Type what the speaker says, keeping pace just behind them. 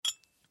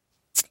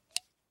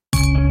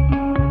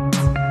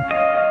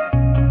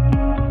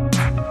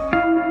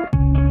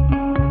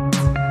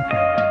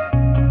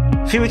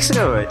few weeks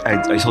ago,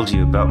 I told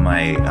you about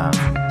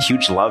my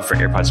huge love for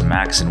AirPods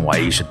Max and why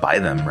you should buy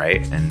them,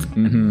 right?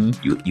 And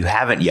you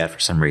haven't yet for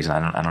some reason.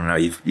 I don't know.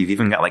 You've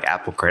even got like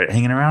Apple credit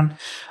hanging around,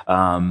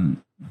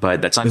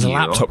 but that's on you. There's a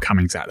laptop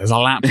coming, Zach. There's a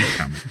laptop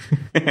coming.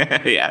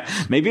 Yeah,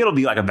 maybe it'll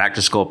be like a back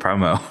to school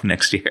promo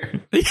next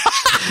year.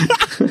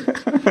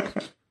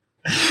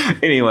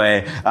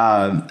 Anyway,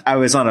 I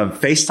was on a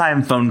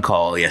FaceTime phone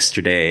call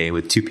yesterday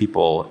with two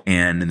people,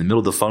 and in the middle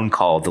of the phone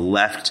call, the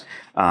left.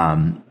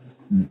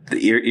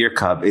 The ear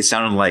cup, it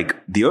sounded like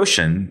the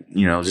ocean,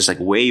 just like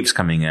waves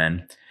coming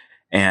in.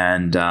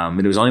 And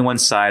there was only one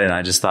side, and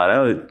I just thought,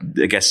 oh,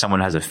 I guess someone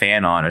has a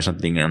fan on or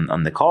something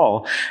on the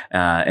call.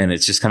 And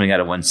it's just coming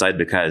out of one side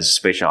because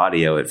spatial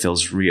audio, it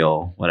feels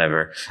real,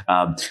 whatever.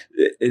 And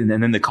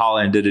then the call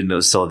ended and it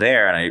was still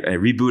there. And I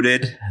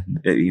rebooted,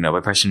 by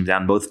pressing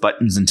down both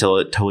buttons until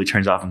it totally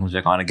turns off and comes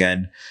back on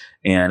again.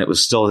 And it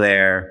was still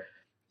there.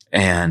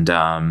 And,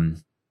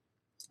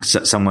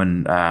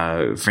 someone,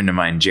 a friend of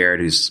mine,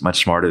 Jared, who's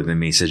much smarter than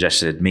me,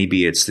 suggested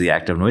maybe it's the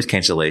active noise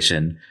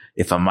cancellation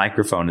if a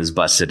microphone is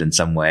busted in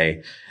some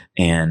way.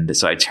 And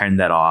so I turned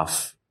that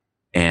off,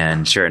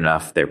 and sure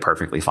enough, they're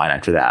perfectly fine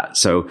after that.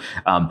 So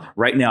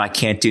right now I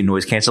can't do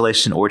noise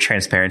cancellation or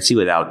transparency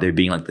without there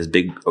being like this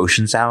big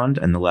ocean sound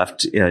in the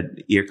left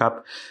ear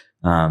cup.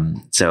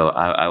 So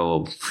I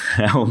will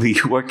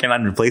be working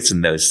on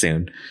replacing those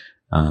soon.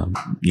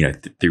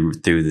 Through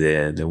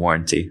the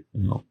warranty.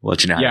 We'll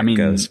let you know how it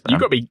goes. You've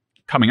got to be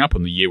coming up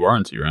on the year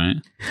warranty, right?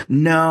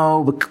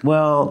 No,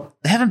 but,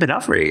 they haven't been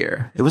out for a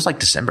year. It was like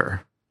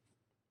December.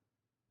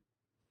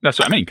 That's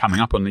what I mean, coming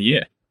up on the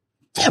year.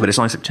 Yeah, but it's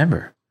only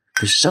September.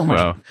 There's so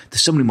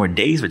many more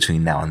days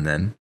between now and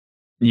then.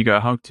 You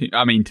go,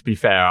 to be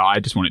fair, I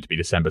just want it to be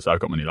December, so I've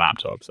got my new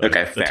laptop. So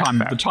okay, fair.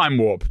 The time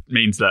warp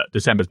means that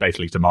December's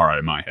basically tomorrow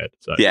in my head.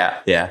 So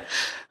yeah.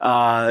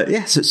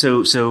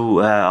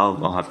 So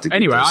I'll have to.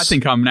 Anyway, I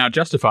think I'm now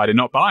justified in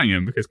not buying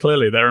them because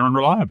clearly they're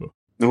unreliable.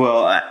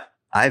 Well,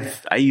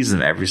 I use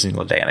them every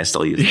single day, and I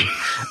still use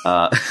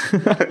them.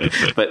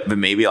 But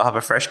maybe I'll have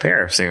a fresh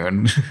pair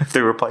soon.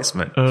 The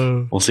replacement.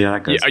 We'll see how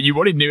that goes. Yeah, you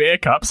wanted new ear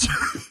cups.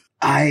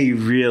 I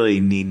really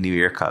need new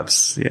ear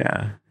cups.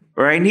 Yeah.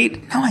 Or I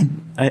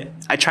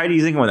tried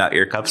using them without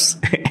ear cups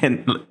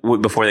and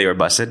before they were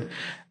busted.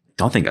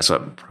 Don't think that's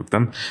what broke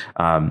them.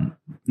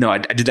 No, I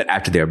did that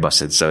after they were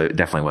busted, so it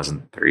definitely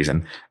wasn't the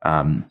reason.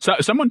 So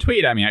someone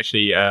tweeted at me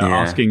actually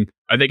asking,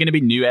 are they going to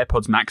be new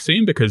AirPods Max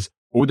soon? Because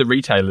all the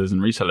retailers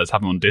and resellers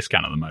have them on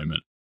discount at the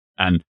moment.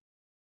 And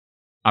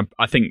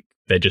I think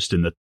they're just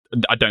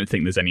I don't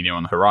think there's any new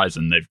on the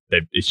horizon.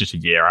 It's just a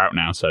year out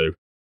now. So,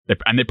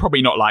 they're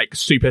probably not like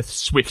super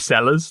swift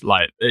sellers.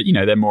 Like,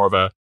 they're more of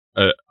a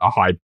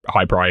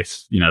high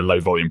price, low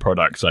volume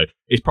product. So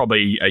it's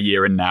probably a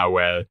year in now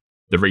where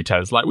the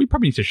retailer's like, we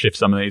probably need to shift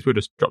some of these. We'll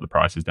just drop the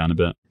prices down a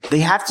bit.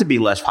 They have to be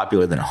less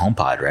popular than a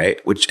HomePod, right?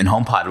 And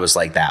HomePod was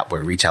like that,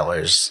 where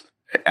retailers,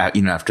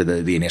 after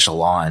the initial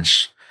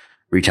launch,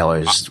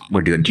 retailers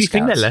were doing discounts. Do you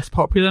think they're less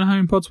popular than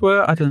HomePods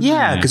were? I don't know.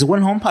 Yeah, because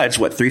one HomePod is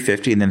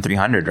 $350 and then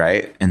 $300,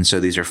 right? And so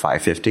these are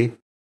 $550.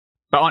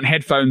 But aren't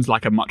headphones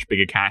like a much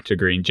bigger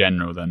category in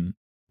general than?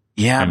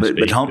 Yeah, but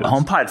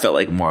HomePod felt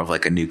like more of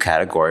like a new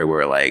category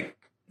where like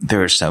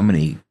there are so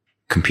many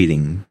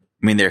competing.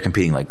 I mean, they're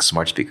competing like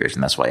smart speakers,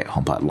 and that's why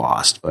HomePod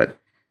lost. But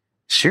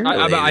sure,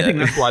 I think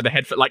that's why the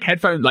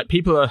headphone, like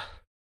people are,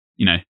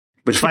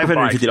 But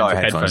 $550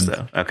 headphones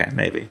though. Okay,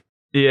 maybe.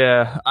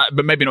 Yeah,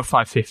 but maybe not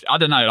 $550. I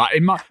don't know. Like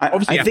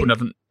obviously Apple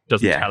doesn't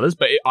tell us,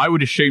 but I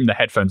would assume the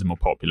headphones are more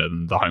popular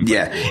than the HomePod.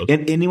 Yeah,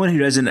 and anyone who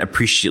doesn't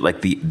appreciate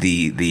like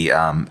the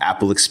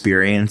Apple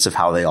experience of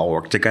how they all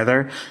work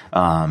together,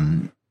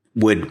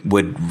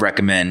 would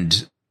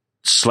recommend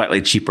slightly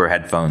cheaper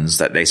headphones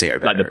that they say are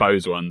better. Like the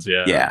Bose ones,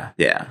 yeah.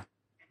 Yeah.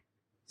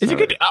 Is it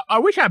good? I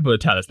wish Apple would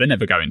tell us. They're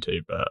never going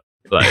to, but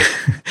like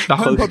the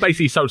HomePod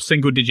basically sold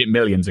single-digit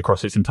millions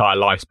across its entire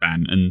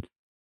lifespan, and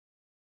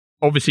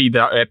obviously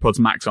the AirPods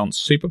Max aren't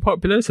super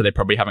popular, so they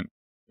probably haven't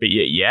beat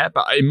it yet.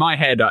 But in my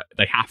head,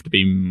 they have to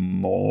be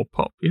more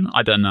popular.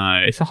 I don't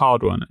know. It's a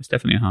hard one. It's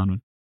definitely a hard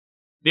one.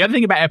 The other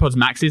thing about AirPods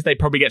Max is they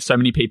probably get so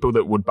many people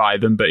that would buy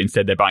them, but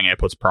instead they're buying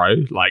AirPods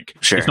Pro. Like,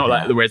 it's not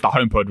like, whereas the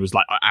HomePod was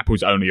like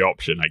Apple's only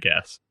option, I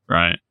guess.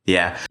 Right?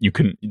 Yeah.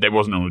 There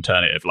wasn't an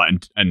alternative.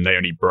 Like, and they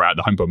only brought out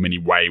the HomePod Mini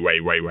way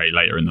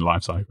later in the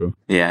life cycle.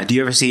 Yeah. Do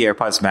you ever see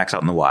AirPods Max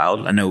out in the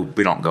wild? I know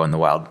we don't go in the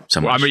wild so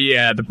much. Well, I mean,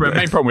 yeah, the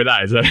main problem with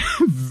that is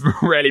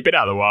they've rarely been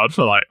out of the wild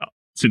for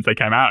since they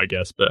came out, I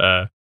guess. But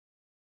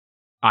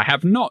I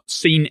have not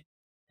seen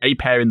a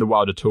pair in the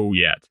wild at all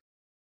yet.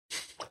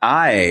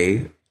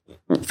 I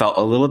felt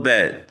a little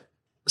bit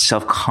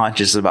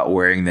self-conscious about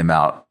wearing them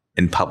out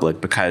in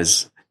public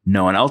because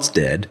no one else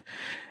did,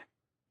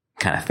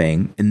 kind of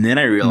thing. And then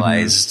I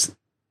realized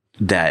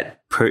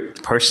that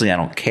personally I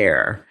don't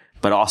care,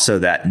 but also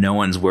that no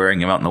one's wearing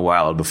them out in the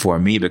wild before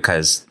me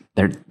because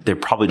they're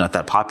probably not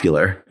that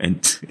popular.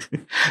 And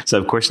so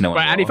of course no one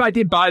will. And if I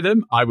did buy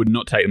them, I would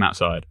not take them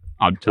outside.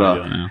 I'll tell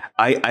you that now.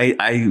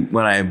 I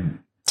when I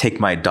take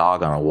my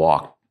dog on a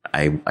walk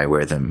I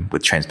wear them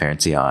with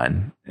transparency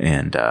on,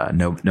 and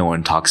no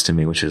one talks to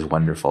me, which is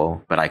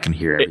wonderful. But I can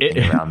hear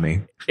everything around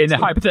me. In the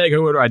hypothetical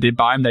order I did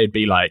buy them, they'd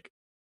be like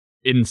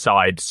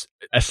inside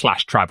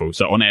 / travel,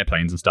 so on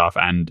airplanes and stuff,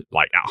 and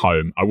like at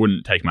home. I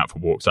wouldn't take them out for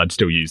walks. I'd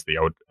still use the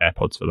old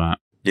AirPods for that.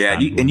 Yeah,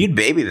 and you'd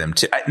baby them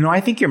too. I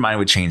think your mind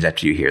would change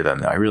after you hear them,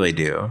 though. I really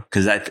do,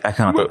 because I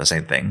kind of thought the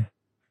same thing.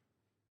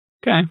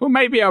 Okay, well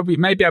maybe I'll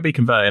be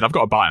converted. I've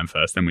got to buy them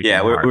first, then we.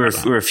 Yeah,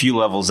 we're a few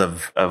levels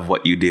of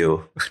what you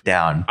do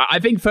down. I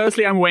think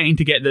firstly, I'm waiting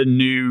to get the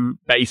new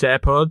base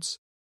AirPods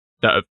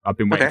that I've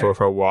been waiting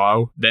for a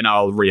while. Then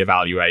I'll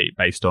reevaluate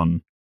based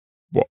on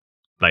what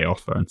they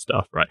offer and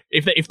stuff. Right?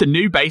 If the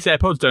new base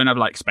AirPods don't have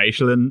like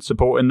spatial and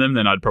support in them,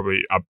 then I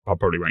probably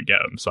won't get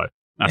them. So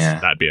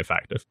that'd be a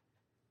factor.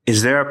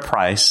 Is there a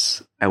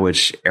price at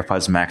which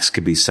AirPods Max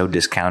could be so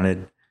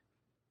discounted?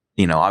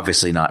 You know,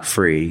 obviously not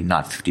free,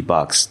 not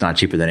 $50, not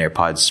cheaper than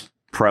AirPods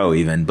Pro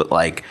even, but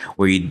like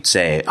where you'd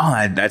say,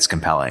 oh, that's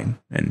compelling.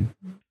 And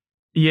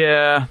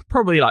yeah,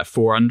 probably like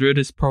 400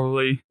 is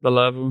probably the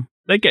level.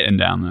 They're getting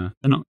down there.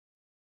 They're not.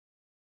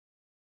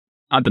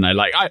 I don't know.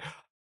 Like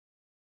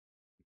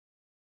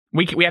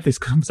we have this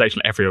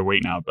conversation every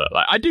week now, but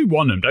like I do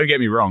want them. Don't get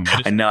me wrong.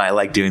 I know. I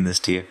like doing this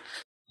to you.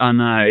 I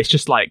know. It's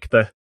just like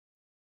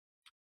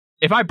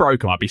if I broke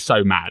them, I'd be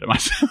so mad at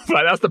myself.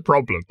 Like that's the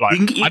problem.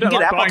 Like you I don't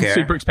can like get buying AppleCare.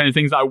 super expensive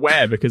things that I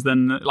wear because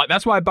then, like,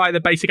 that's why I buy the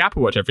basic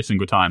Apple Watch every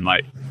single time.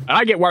 Like, and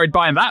I get worried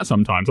buying that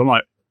sometimes. I'm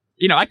like,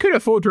 you know, I could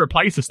afford to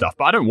replace the stuff,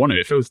 but I don't want to.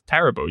 It feels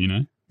terrible, you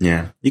know.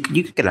 Yeah, you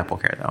could get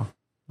AppleCare though.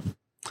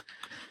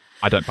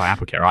 I don't buy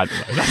AppleCare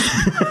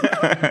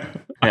either.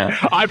 Yeah.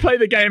 I play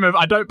the game of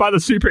I don't buy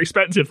the super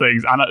expensive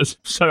things, and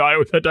so I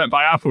also don't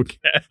buy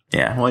AppleCare.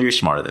 Yeah, well, you're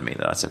smarter than me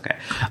though. That's okay.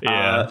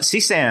 Yeah.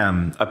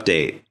 CSAM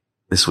update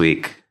this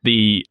week.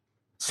 The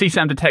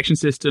CSAM detection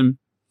system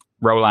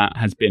rollout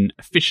has been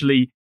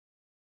officially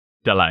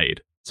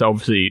delayed. So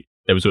obviously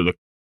there was all the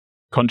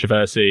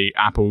controversy.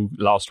 Apple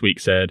last week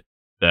said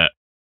that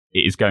it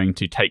is going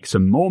to take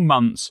some more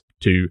months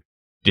to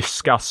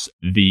discuss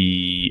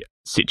the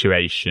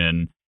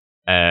situation.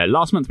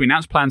 Last month we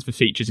announced plans for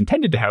features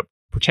intended to help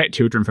protect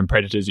children from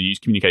predators who use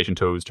communication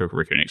tools to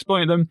recruit and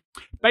exploit them.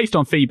 Based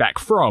on feedback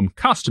from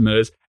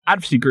customers,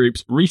 advocacy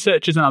groups,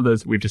 researchers and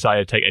others, we've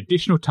decided to take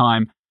additional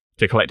time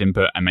to collect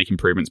input and make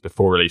improvements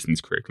before releasing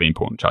this critically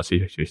important child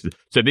safety features.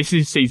 So this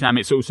is CSAM.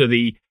 It's also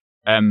the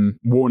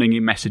warning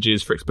in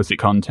messages for explicit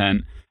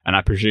content, and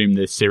I presume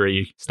the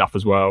Siri stuff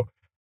as well.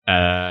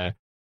 Apple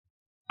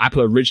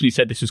originally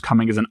said this was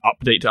coming as an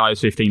update to iOS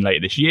 15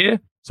 later this year,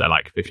 so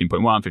like 15.1,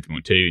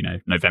 15.2, you know,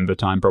 November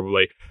time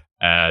probably.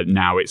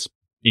 Now it's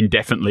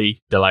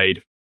indefinitely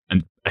delayed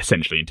and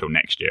essentially until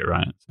next year,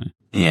 right? So.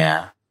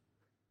 Yeah.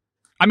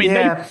 I mean,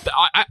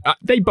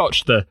 they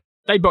botched the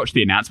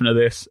announcement of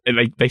this.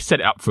 They set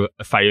it up for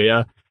a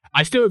failure.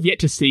 I still have yet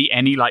to see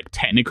any like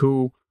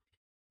technical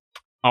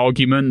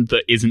argument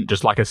that isn't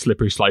just like a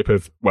slippery slope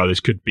of, well, this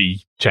could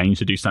be changed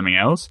to do something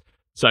else.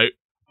 So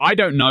I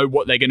don't know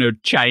what they're going to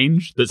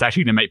change that's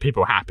actually going to make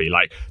people happy.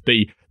 Like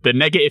the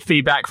negative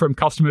feedback from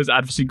customers,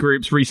 advocacy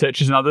groups,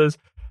 researchers and others.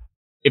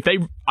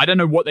 I don't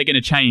know what they're going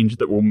to change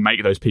that will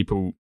make those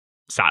people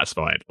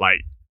satisfied.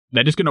 Like,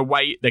 they're just going to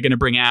wait. They're going to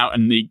bring out,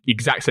 and the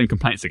exact same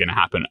complaints are going to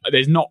happen.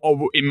 There's not,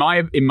 in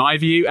my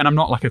view, and I'm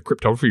not like a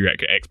cryptography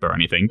expert or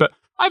anything, but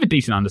I have a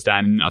decent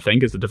understanding, I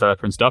think, as a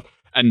developer and stuff.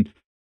 And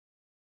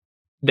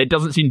there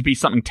doesn't seem to be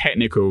something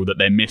technical that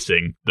they're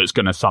missing that's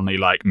going to suddenly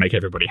like make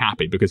everybody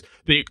happy. Because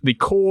the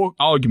core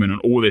argument on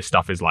all this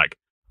stuff is like,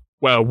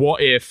 well,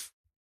 what if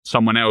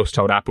someone else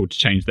told Apple to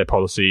change their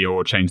policy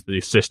or change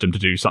the system to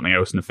do something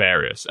else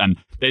nefarious? And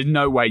there's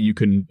no way you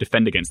can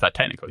defend against that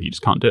technically. You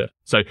just can't do it.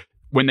 So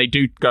when they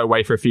do go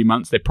away for a few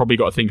months, they've probably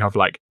got to think of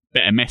like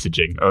better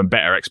messaging or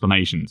better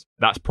explanations.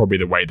 That's probably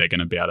the way they're going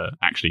to be able to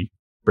actually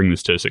bring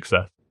this to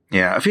success.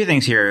 Yeah, a few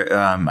things here.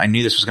 I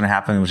knew this was going to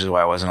happen, which is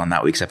why I wasn't on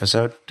that week's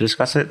episode to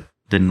discuss it.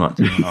 Didn't want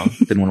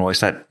to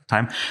waste that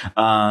time.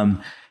 I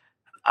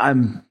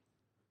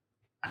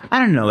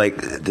don't know. Like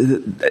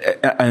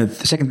the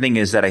second thing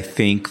is that I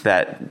think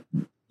that,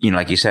 you know,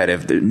 like you said,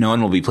 if no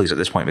one will be pleased at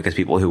this point because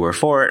people who were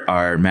for it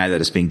are mad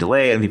that it's being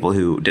delayed, and people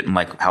who didn't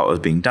like how it was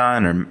being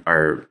done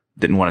or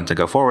didn't want it to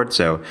go forward.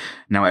 So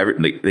now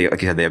like you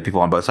said, they have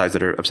people on both sides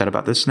that are upset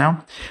about this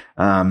now.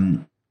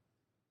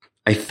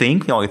 I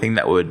think the only thing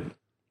that would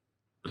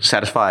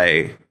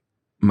satisfy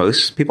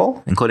most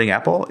people, including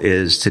Apple,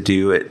 is to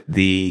do it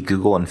the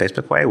Google and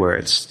Facebook way, where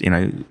it's, you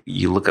know,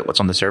 you look at what's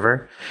on the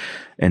server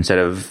instead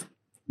of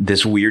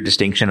this weird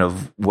distinction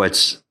of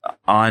what's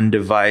on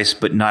device,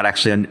 but not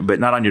actually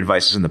not on your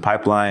devices in the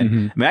pipeline.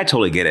 Mm-hmm. I mean, I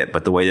totally get it,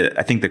 but the way that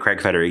I think the Craig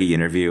Federighi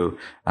interview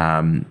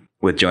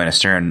with Joanna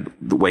Stern,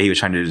 the way he was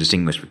trying to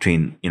distinguish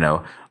between, you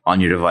know,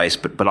 on your device,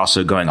 but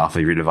also going off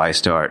of your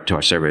device to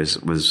our servers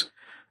was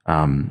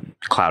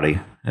cloudy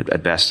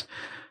at best.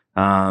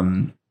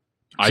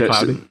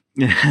 iCloudy.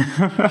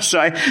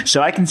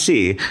 So I can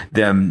see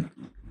them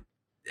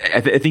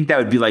I think that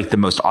would be like the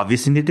most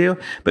obvious thing to do,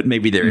 but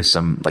maybe there is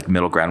some like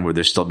middle ground where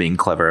they're still being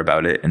clever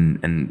about it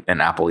and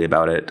Apple-y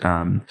about it.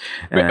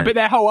 But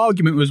their whole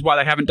argument was why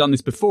they haven't done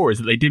this before is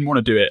that they didn't want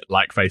to do it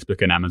like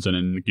Facebook and Amazon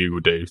and Google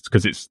do,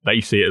 because they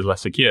see it as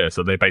less secure.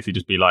 So they basically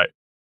just be like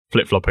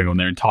flip-flopping on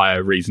their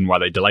entire reason why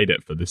they delayed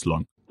it for this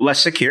long. Less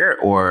secure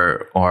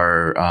or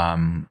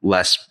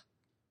less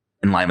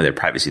in line with their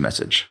privacy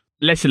message?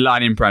 Less in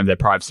line with their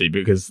privacy,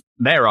 because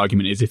their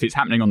argument is if it's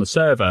happening on the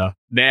server,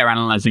 they're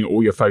analyzing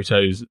all your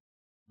photos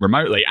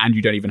remotely and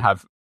you don't even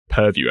have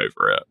purview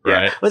over it,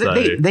 right? Yeah. Well,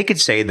 so, they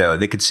could say, though,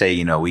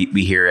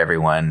 we hear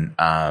everyone.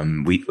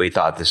 We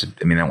thought this,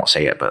 I mean, they won't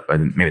say it, but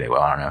maybe they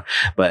will, I don't know.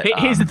 But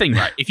here's the thing,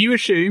 right? If you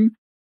assume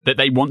that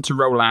they want to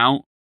roll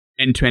out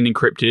end-to-end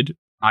encrypted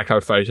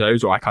iCloud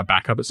photos or iCloud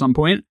backup at some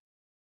point,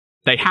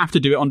 they have to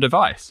do it on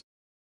device.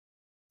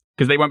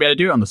 Because they won't be able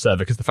to do it on the server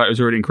because the photos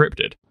are already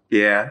encrypted.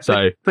 Yeah.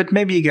 So, but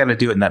maybe you got to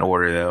do it in that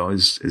order, though.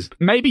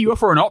 Maybe you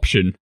offer an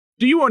option.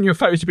 Do you want your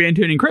photos to be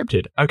end-to-end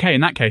encrypted? Okay,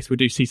 in that case, we'll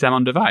do CSAM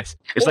on device.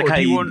 It's like how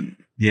you want.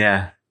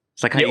 Yeah.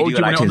 It's like how you do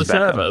it on the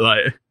server.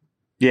 Like,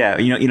 yeah.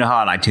 You know how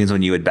on iTunes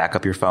when you would back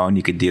up your phone,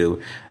 you could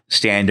do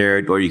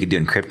standard or you could do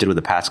encrypted with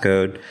a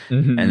passcode,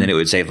 and then it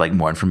would save like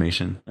more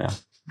information. Yeah.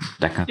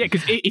 That kind of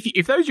because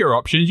if those are your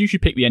options, you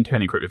should pick the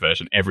end-to-end encrypted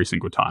version every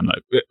single time.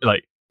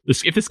 Like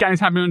if the scan is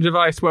happening on a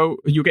device, well,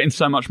 you're getting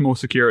so much more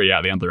security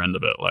out the other end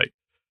of it. Like,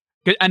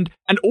 and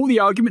all the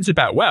arguments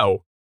about,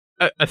 well,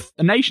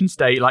 a nation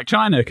state like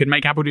China could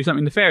make Apple do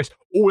something nefarious.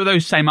 All of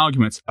those same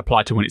arguments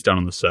apply to when it's done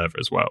on the server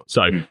as well.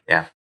 So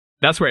yeah,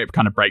 that's where it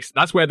kind of breaks.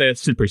 That's where the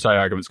slippery slope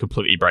arguments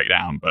completely break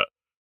down. But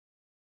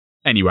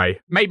anyway,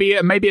 maybe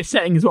a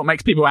setting is what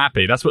makes people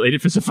happy. That's what they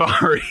did for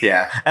Safari.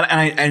 Yeah, and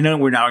I know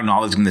we're now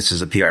acknowledging this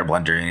as a PR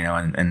blunder,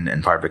 and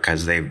in part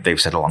because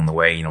they've said along the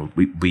way,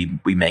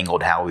 we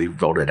mangled how we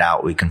rolled it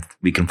out. We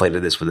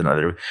conflated this with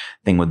another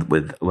thing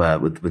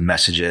with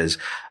messages.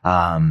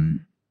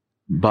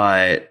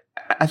 But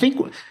I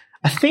think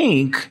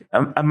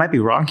I might be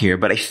wrong here,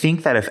 but I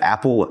think that if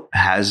Apple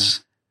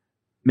has,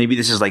 maybe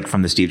this is like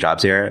from the Steve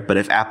Jobs era, but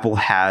if Apple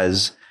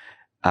has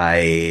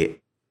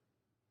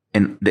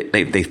and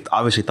they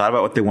obviously thought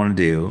about what they want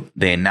to do.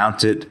 They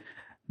announce it.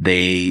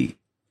 They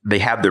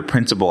have their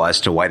principle as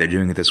to why they're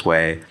doing it this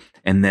way,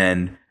 and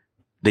then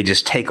they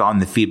just take on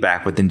the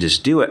feedback, but then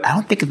just do it. I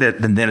don't think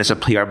that then it's a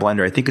PR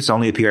blunder. I think it's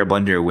only a PR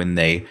blunder when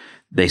they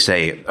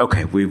say,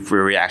 okay, we're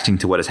reacting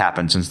to what has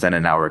happened since then,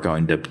 and now we're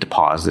going to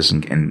pause this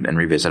and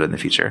revisit it in the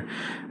future.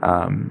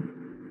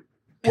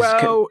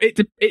 Well,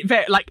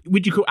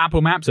 would you call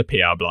Apple Maps a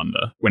PR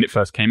blunder when it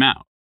first came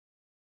out?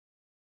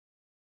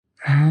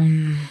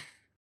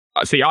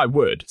 See, I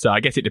would. So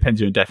I guess it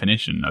depends on your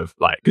definition of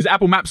because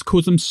Apple Maps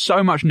caused them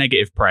so much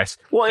negative press.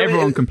 Well,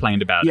 everyone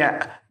complained about it.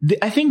 Yeah,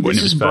 I think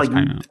this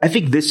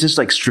is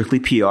like strictly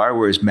PR,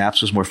 whereas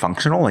Maps was more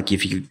functional. Like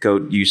if you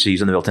used to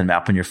use the built-in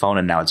map on your phone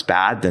and now it's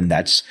bad, then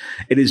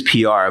it is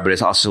PR, but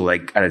it's also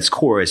like at its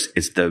core, it's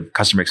the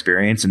customer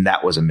experience, and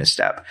that was a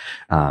misstep.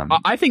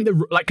 I think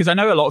because I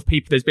know a lot of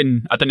people. There's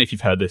been, I don't know if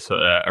you've heard this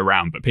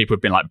around, but people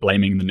have been like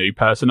blaming the new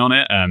person on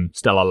it,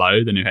 Stella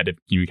Lowe, the new head of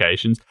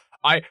communications.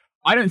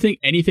 I don't think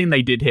anything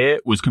they did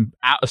here was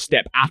out of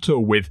step at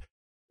all with,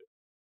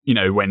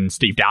 when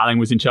Steve Dowling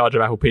was in charge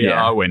of Apple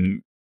PR,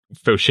 when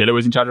Phil Schiller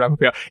was in charge of Apple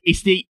PR.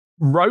 It's the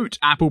rote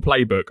Apple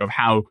playbook of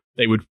how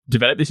they would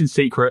develop this in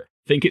secret,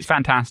 think it's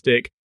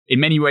fantastic. In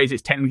many ways,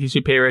 it's technically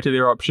superior to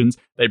their options.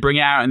 They bring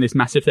it out in this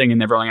massive thing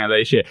and they're rolling out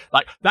their shit.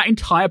 Like, that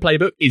entire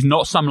playbook is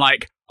not some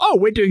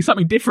we're doing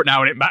something different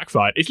now and it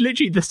backfired. It's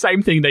literally the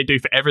same thing they do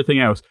for everything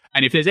else.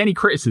 And if there's any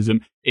criticism,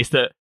 it's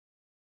that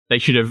they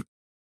should have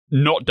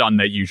not done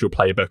their usual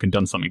playbook and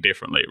done something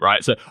differently,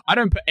 right? So I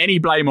don't put any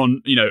blame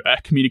on, a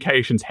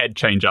communications head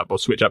change up or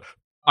switch up.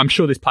 I'm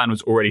sure this plan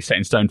was already set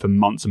in stone for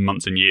months and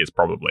months and years,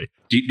 probably.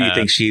 Do you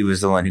think she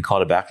was the one who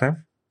called it back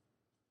then?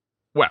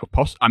 Well,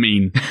 I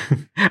mean...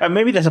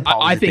 maybe that's a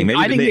policy thing.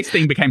 I think this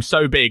thing became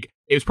so big,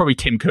 it was probably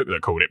Tim Cook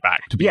that called it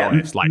back, to be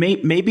honest.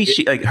 Maybe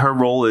she, her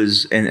role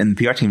is, and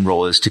the PR team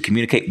role is to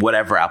communicate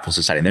whatever Apple's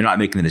deciding. They're not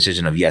making the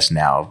decision of yes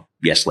now,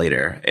 yes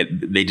later.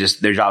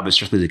 Their job is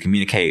strictly to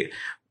communicate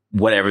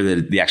whatever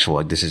the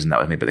actual decision that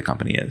was made by the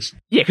company is.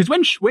 Yeah, because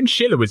when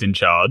Schiller was in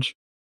charge,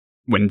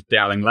 when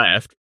Dowling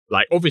left,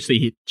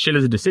 obviously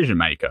Schiller's a decision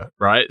maker,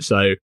 right?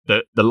 So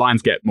the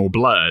lines get more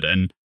blurred,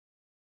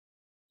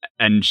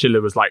 and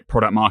Schiller was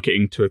product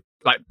marketing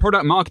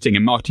product marketing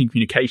and marketing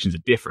communications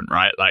are different,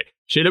 right?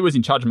 Schiller was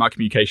in charge of marketing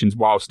communications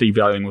while Steve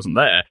Dowling wasn't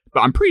there,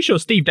 but I'm pretty sure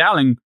Steve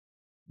Dowling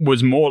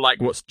was more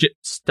like what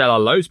Stella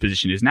Lowe's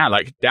position is now.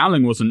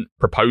 Dowling wasn't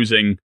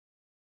proposing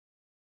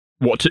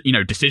what to,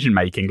 decision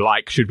making,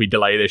 should we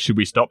delay this, should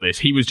we stop this?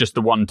 He was just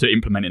the one to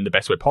implement it in the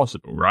best way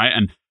possible, right?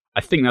 And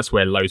I think that's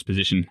where Lowe's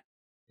position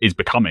is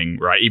becoming,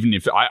 right? Even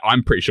if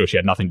I'm pretty sure she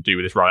had nothing to do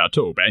with this right at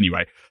all. But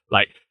anyway,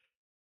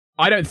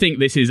 I don't think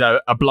this is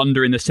a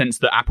blunder in the sense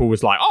that Apple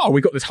was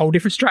we got this whole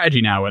different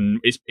strategy now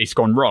and it's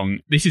gone wrong.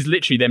 This is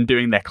literally them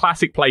doing their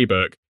classic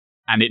playbook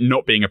and it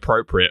not being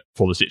appropriate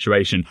for the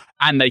situation.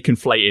 And they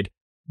conflated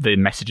the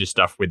messages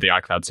stuff with the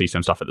iCloud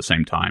CSAM stuff at the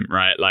same time,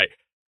 right?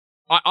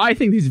 I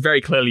think this is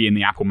very clearly in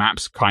the Apple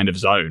Maps kind of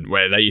zone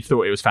where they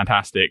thought it was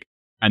fantastic,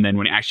 and then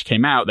when it actually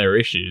came out, there were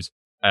issues.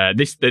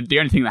 The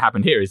only thing that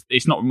happened here is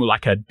it's not more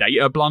like a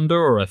data blunder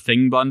or a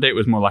thing blunder. It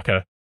was more like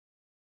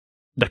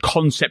the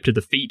concept of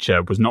the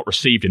feature was not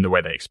received in the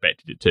way they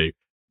expected it to.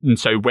 And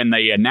so when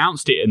they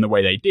announced it in the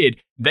way they did,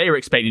 they were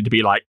expecting it to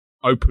be like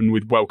open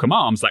with welcome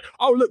arms. Like,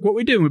 oh, look what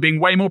we're doing. We're being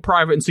way more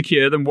private and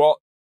secure than what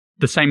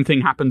the same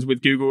thing happens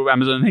with Google,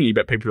 Amazon, and thingy.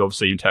 But people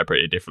obviously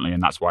interpret it differently,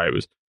 and that's why it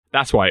was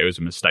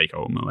a mistake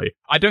ultimately.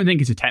 I don't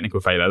think it's a technical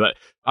failure.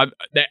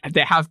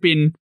 There have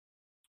been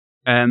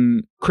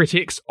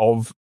critics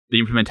of the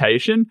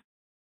implementation,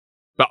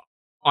 but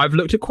I've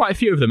looked at quite a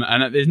few of them,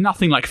 and there's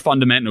nothing like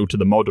fundamental to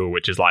the model,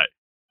 which is like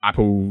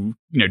Apple,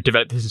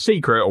 developed this as a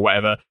secret or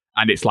whatever,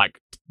 and it's like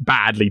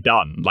badly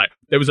done. Like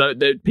there was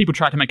people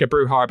tried to make a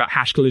brouhaha about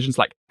hash collisions.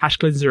 Like hash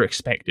collisions are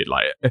expected.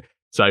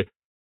 So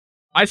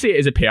I see it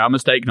as a PR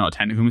mistake, not a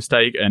technical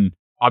mistake, and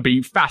I'd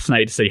be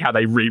fascinated to see how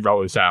they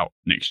re-roll this out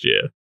next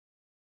year.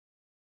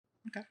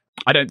 Okay.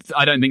 I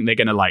don't think they're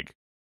going to like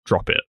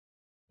drop it.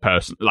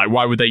 Like,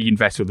 why would they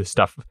invest all this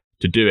stuff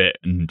to do it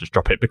and just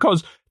drop it?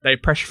 Because they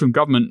have pressure from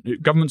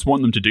government. Governments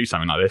want them to do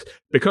something like this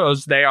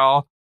because they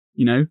are,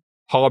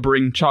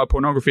 harboring child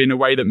pornography in a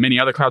way that many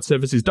other cloud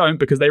services don't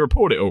because they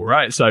report it all,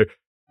 right? So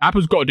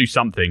Apple's got to do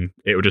something.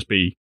 It will just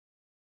be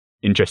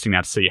interesting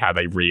now to see how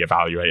they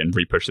reevaluate and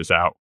re-push this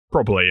out,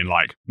 probably in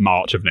like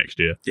March of next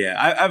year. Yeah,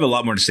 I have a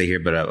lot more to say here,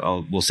 but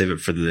we'll save it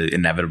for the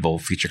inevitable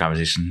future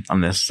conversation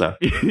on this. So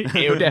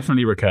It will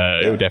definitely recur.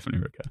 Yeah. It will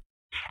definitely recur.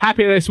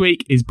 Happier This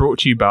Week is brought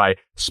to you by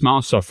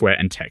Smart Software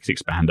and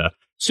TextExpander.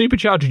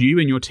 Supercharge you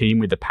and your team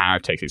with the power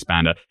of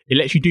TextExpander. It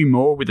lets you do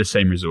more with the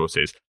same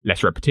resources.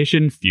 Less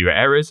repetition, fewer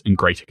errors, and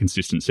greater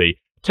consistency.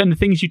 Turn the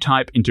things you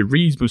type into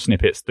reusable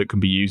snippets that can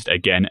be used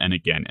again and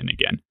again and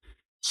again.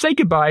 Say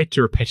goodbye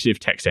to repetitive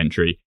text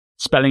entry,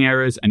 spelling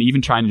errors, and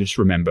even trying to just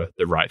remember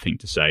the right thing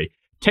to say.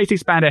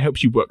 TextExpander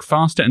helps you work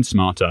faster and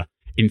smarter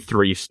in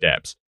 3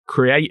 steps.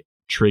 Create,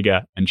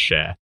 trigger, and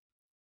share.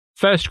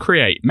 First,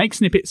 create. Make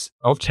snippets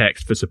of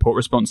text for support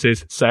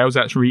responses, sales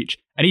outreach,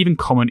 and even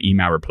common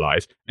email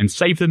replies, and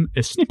save them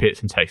as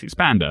snippets in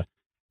TextExpander.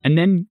 And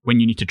then, when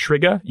you need to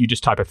trigger, you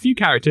just type a few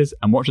characters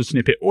and watch the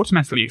snippet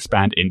automatically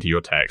expand into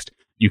your text.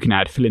 You can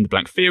add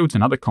fill-in-the-blank fields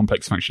and other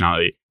complex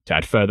functionality to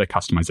add further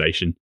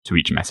customization to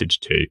each message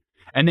too.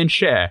 And then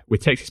share.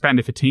 With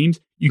TextExpander for Teams,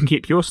 you can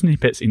keep your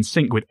snippets in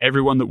sync with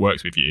everyone that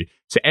works with you,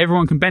 so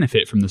everyone can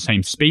benefit from the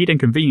same speed and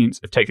convenience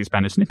of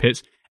TextExpander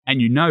snippets,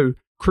 and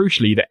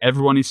crucially, that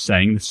everyone is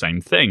saying the same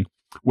thing.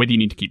 Whether you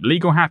need to keep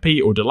legal happy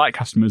or delight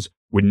customers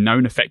with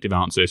known effective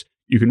answers,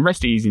 you can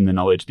rest easy in the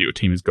knowledge that your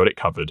team has got it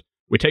covered.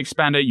 With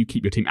TextExpander, you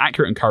keep your team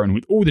accurate and current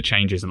with all the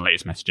changes and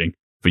latest messaging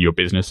for your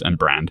business and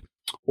brand.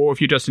 Or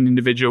if you're just an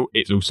individual,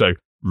 it's also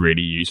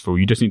really useful.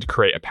 You just need to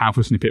create a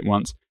powerful snippet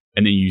once,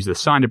 and then use the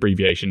signed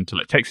abbreviation to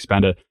let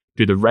TextExpander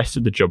do the rest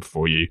of the job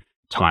for you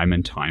time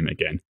and time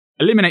again.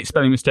 Eliminate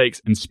spelling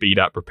mistakes and speed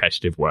up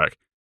repetitive work.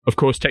 Of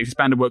course,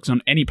 TextExpander works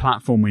on any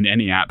platform in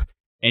any app,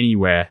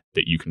 anywhere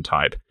that you can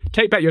type.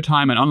 Take back your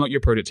time and unlock your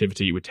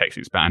productivity with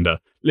TextExpander.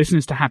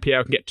 Listeners to Happy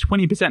Hour can get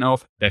 20%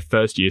 off their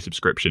first year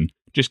subscription.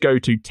 Just go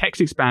to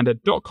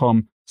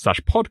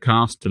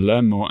textexpander.com/podcast to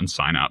learn more and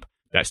sign up.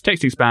 That's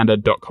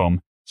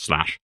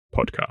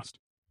textexpander.com/podcast.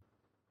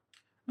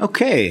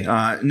 Okay,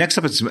 next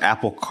up is some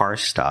Apple Car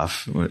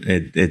stuff.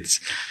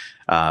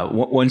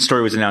 One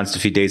story was announced a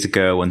few days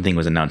ago. One thing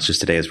was announced just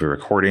today as we're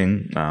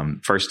recording.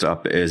 First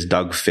up is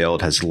Doug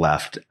Field has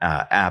left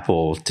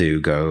Apple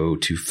to go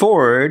to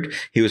Ford.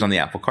 He was on the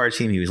Apple Car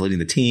team. He was leading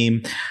the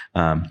team.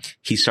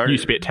 He used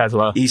to be at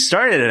Tesla. He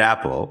started at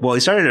Apple. Well, he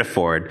started at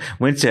Ford,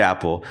 went to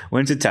Apple,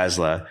 went to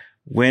Tesla,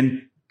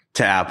 went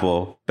to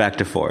Apple, back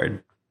to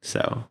Ford.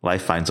 So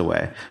life finds a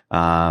way,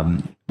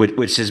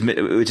 which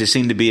has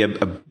seemed to be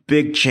a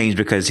big change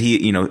because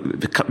he,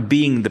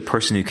 being the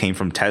person who came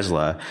from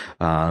Tesla,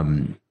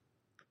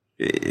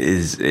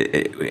 is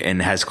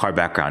and has car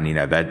background.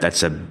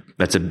 That's a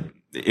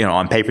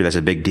on paper that's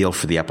a big deal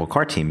for the Apple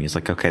Car team. He's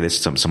like, okay,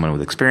 this is someone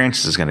with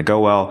experience. This is going to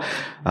go well,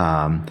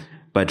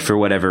 but for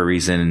whatever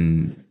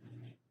reason,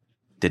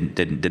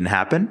 didn't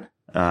happen.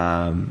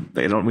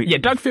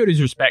 Doug Field is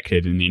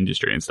respected in the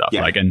industry and stuff.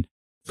 Yeah. And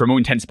for all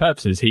intents and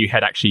purposes, he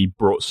had actually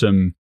brought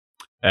some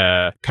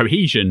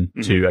cohesion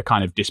to a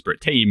kind of disparate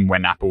team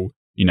when Apple,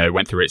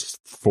 went through its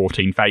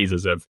 14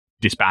 phases of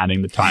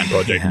disbanding the Titan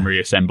project and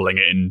reassembling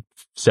it in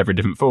several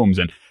different forms.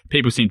 And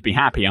people seem to be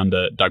happy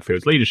under Doug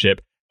Field's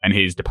leadership, and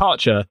his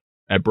departure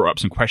brought up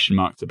some question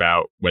marks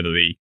about whether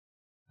the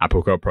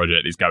Apple Car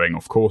project is going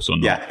off course or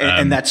not. Yeah,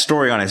 and that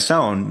story on its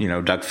own,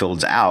 Doug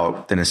Field's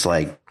out, then it's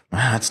like,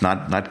 that's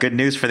not good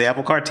news for the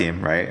Apple Car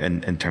team, right?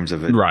 In terms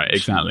of it, right,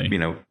 exactly.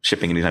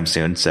 Shipping anytime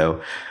soon.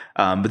 So,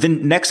 but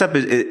then next up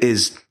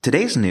is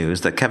today's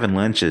news that Kevin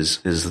Lynch is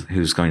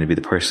who's going to be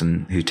the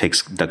person who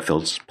takes Doug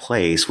Field's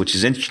place, which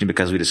is interesting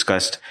because we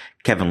discussed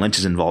Kevin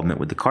Lynch's involvement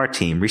with the car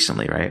team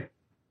recently, right?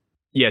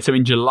 Yeah. So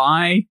in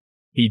July,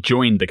 he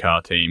joined the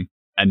car team,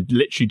 and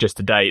literally just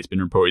today, it's been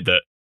reported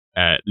that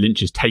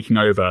Lynch is taking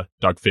over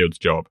Doug Field's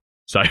job.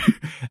 So,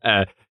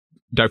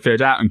 Doug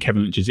Field's out and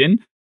Kevin Lynch is in.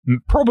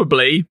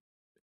 Probably,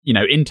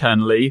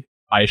 internally,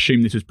 I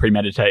assume this was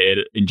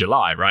premeditated in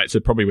July, right? So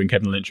probably when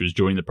Kevin Lynch was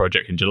joining the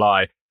project in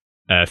July,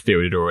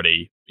 Field had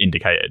already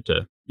indicated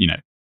to,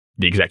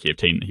 the executive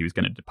team that he was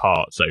going to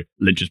depart. So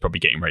Lynch was probably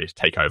getting ready to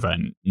take over,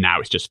 and now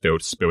it's just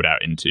spilled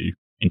out into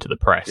the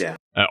press. Yeah.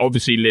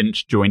 Obviously,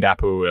 Lynch joined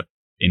Apple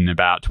in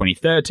about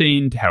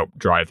 2013 to help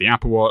drive the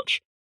Apple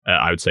Watch.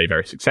 I would say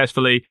very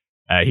successfully.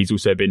 He's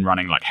also been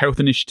running like health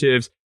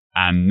initiatives,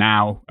 and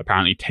now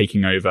apparently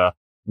taking over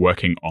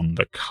working on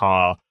the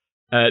car.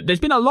 There's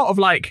been a lot of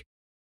like,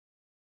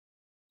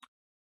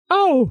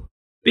 oh,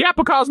 the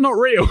Apple car's not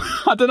real.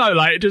 I don't know,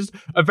 like just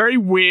a very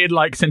weird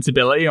like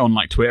sensibility on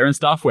like Twitter and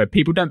stuff where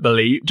people don't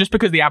believe, just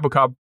because the Apple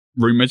car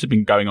rumors have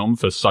been going on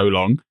for so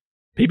long,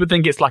 people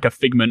think it's like a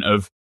figment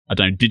of, I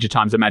don't know,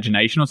 Digitime's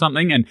imagination or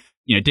something. And,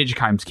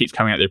 Digitimes keeps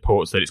coming out with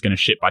reports that it's going to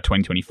ship by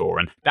 2024.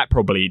 And that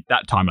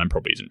timeline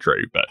probably isn't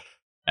true, but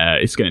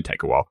it's going to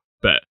take a while.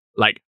 But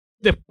like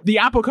the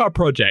Apple car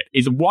project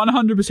is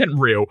 100%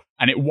 real,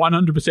 and it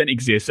 100%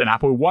 exists, and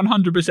Apple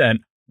 100%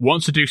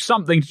 wants to do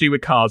something to do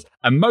with cars,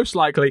 and most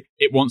likely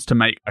it wants to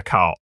make a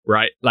car,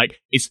 right?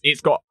 Like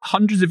it's got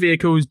hundreds of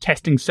vehicles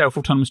testing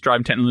self-autonomous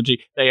driving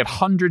technology. They have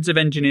hundreds of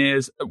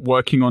engineers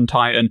working on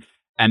Titan.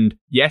 And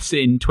yes,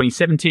 in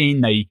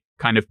 2017, they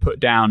kind of put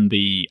down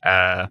the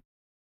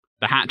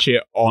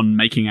hatchet on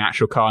making an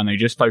actual car, and they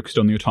just focused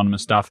on the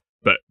autonomous stuff.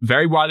 But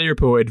very widely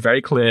reported,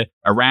 very clear,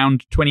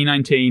 around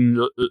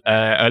 2019,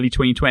 early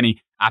 2020,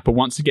 Apple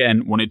once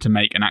again wanted to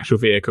make an actual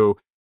vehicle.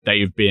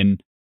 They've been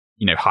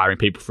hiring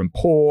people from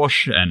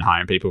Porsche and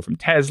hiring people from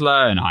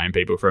Tesla and hiring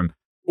people from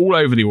all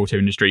over the auto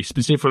industry,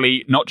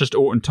 specifically not just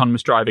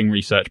autonomous driving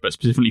research, but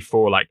specifically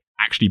for like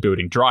actually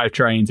building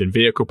drivetrains and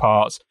vehicle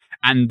parts.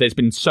 And there's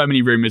been so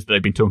many rumors that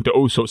they've been talking to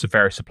all sorts of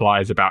various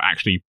suppliers about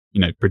actually,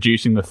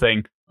 producing the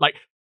thing. Like,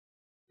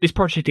 this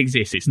project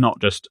exists. It's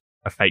not just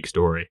a fake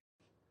story.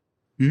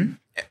 Mm-hmm.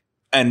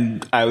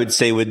 And I would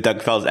say with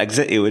Doug Feld's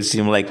exit, it would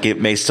seem like it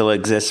may still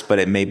exist, but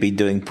it may be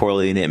doing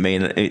poorly, and it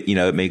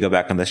may go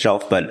back on the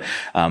shelf. But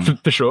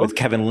for sure, with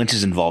Kevin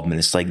Lynch's involvement,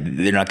 it's like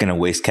they're not going to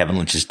waste Kevin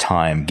Lynch's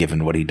time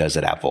given what he does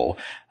at Apple.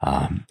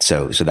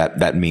 So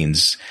that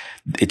means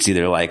it's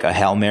either like a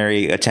Hail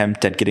Mary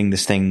attempt at getting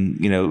this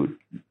thing,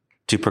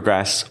 to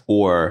progress,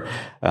 or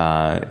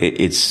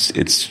it's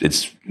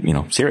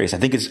serious. I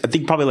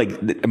think probably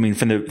like,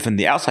 from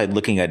the outside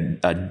looking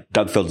at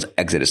Doug Feld's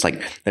exit, it's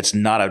like that's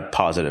not a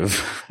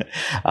positive.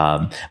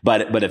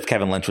 But if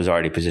Kevin Lynch was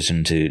already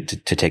positioned to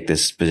take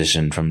this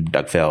position from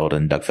Doug Feld,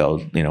 and Doug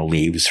Feld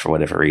leaves for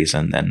whatever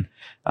reason, then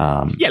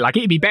like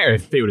it'd be better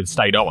if Field had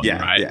stayed on,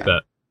 right? Yeah.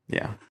 But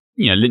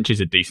Lynch is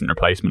a decent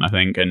replacement, I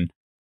think, and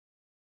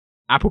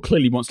Apple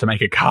clearly wants to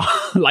make a car.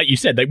 Like you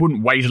said, they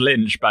wouldn't waste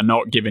Lynch by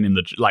not giving him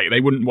they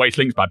wouldn't waste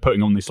Lynch by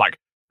putting on this like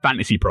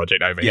fantasy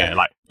project over here.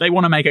 Like they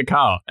want to make a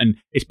car, and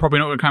it's probably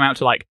not going to come out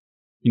to like,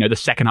 the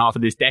second half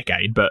of this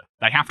decade, but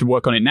they have to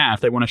work on it now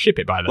if they want to ship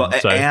it by then. Well,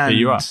 so here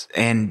you are.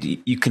 And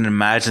you can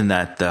imagine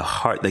that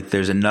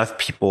there's enough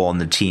people on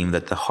the team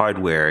that the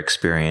hardware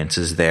experience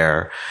is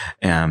there.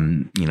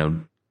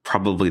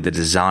 Probably the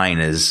design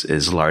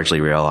is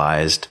largely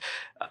realized.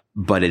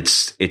 But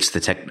it's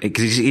the tech,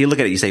 because you look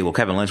at it, you say, well,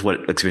 Kevin Lynch,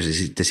 what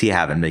experience does he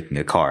have in making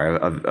a car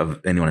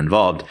of anyone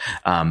involved?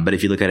 But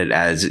if you look at it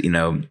as,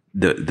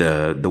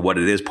 the what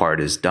it is part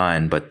is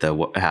done, but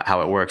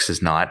how it works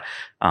is not,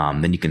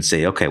 then you can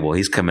say, okay, well,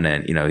 he's coming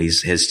in,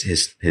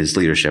 his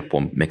leadership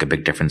will make a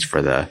big difference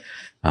for the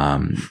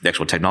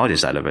actual technology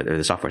side of it, or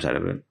the software side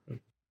of it.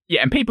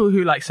 Yeah. And people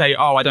who like say,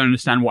 oh, I don't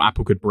understand what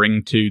Apple could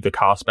bring to the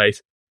car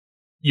space.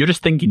 You're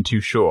just thinking too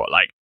short.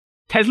 Like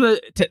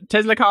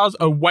Tesla cars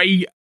are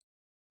way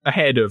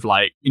ahead of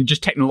like in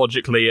just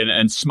technologically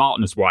and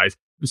smartness wise.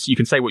 So you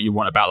can say what you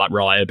want about like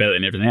reliability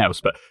and everything else,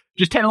 but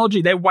just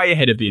technology, they're way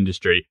ahead of the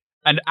industry,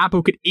 and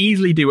Apple could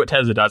easily do what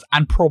Tesla does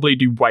and probably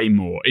do way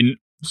more in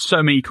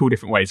so many cool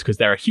different ways, because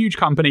they're a huge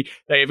company.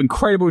 They have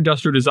incredible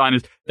industrial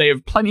designers. They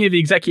have plenty of the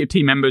executive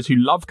team members who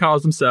love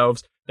cars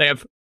themselves. They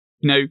have,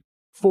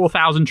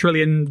 $4,000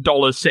 trillion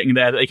sitting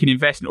there that they can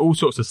invest in all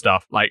sorts of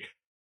stuff. Like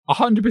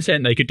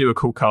 100% they could do a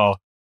cool car.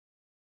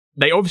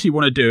 They obviously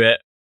want to do it.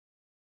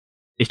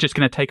 It's just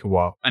going to take a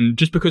while. And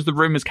just because the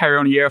rumors carry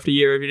on year after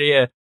year after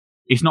year,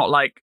 it's not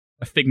like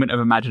a figment of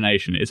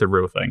imagination. It's a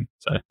real thing.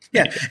 So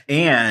yeah.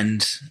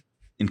 And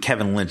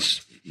Kevin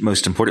Lynch,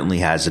 most importantly,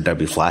 has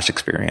Adobe Flash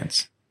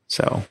experience.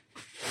 So.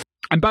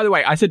 And by the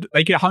way, I said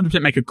they could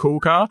 100% make a cool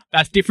car.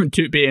 That's different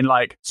to being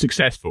like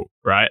successful,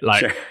 right? Like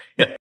sure.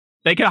 Yeah.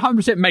 They can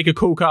 100% make a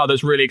cool car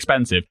that's really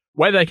expensive.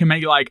 Whether they can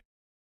make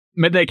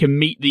maybe they can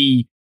meet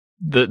the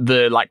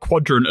like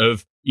quadrant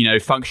of,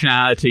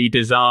 functionality,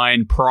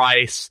 design,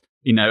 price,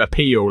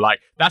 appeal, like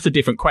that's a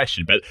different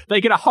question, but they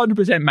can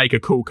 100% make a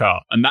cool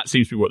car, and that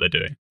seems to be what they're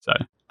doing. So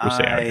we'll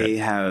see. I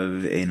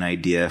have an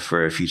idea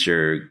for a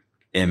future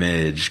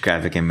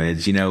graphic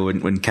image.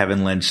 When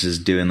Kevin Lynch is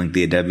doing like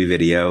the Adobe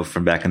video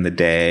from back in the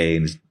day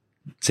and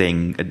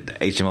saying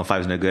HTML5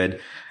 is no good,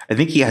 I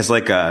think he has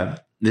like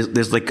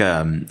there's like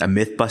a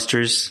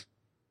Mythbusters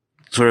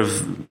sort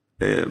of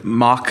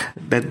mock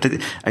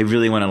that I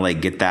really want to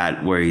like get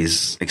that where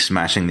he's like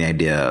smashing the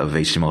idea of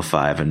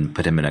HTML5 and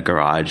put him in a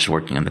garage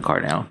working on the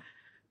car now.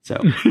 So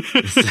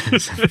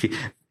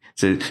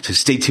so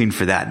stay tuned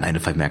for that, 9 to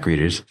 5 Mac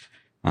readers.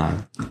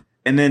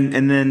 And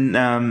then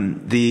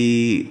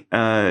the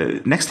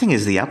next thing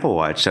is the Apple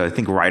Watch. So I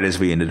think right as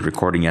we ended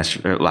recording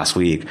last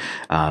week,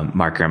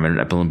 Mark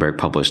Gurman at Bloomberg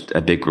published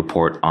a big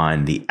report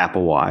on the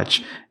Apple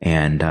Watch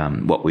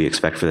and what we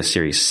expect for the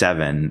Series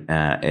 7,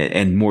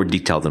 and more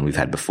detail than we've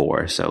had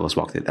before. So let's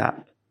walk through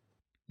that.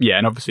 Yeah,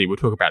 and obviously we'll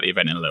talk about the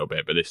event in a little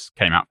bit, but this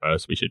came out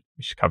first. We should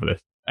cover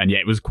this. And yeah,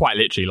 it was quite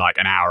literally like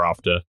an hour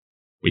after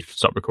we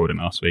stopped recording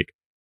last week.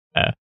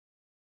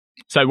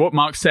 So what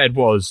Mark said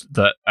was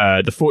that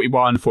the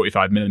 41,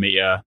 45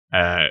 millimeter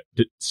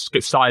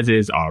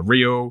sizes are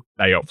real.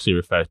 They obviously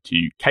refer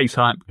to case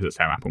height because that's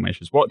how Apple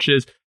measures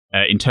watches.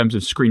 In terms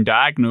of screen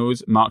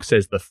diagonals, Mark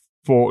says the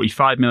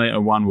 45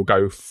 millimeter one will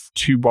go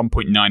to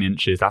 1.9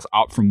 inches. That's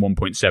up from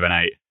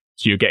 1.78.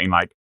 So you're getting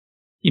like,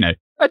 not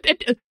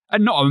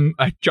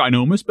a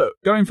ginormous, but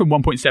going from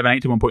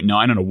 1.78 to 1.9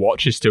 on a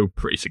watch is still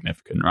pretty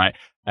significant, right?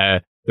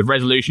 The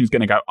resolution is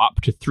going to go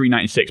up to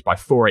 396 by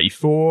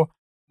 484.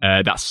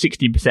 That's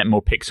 60%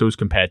 more pixels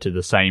compared to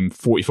the same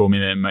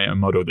 44mm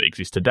model that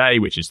exists today,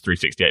 which is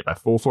 368 by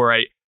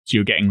 448. So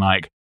you're getting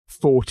like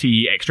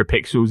 40 extra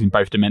pixels in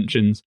both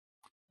dimensions,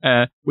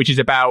 which is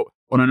about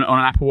on an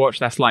Apple Watch.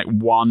 That's like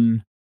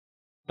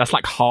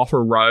half a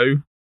row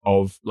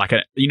of like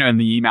in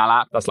the email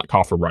app. That's like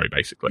half a row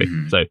basically.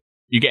 Mm-hmm. So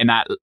you're getting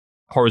that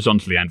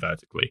horizontally and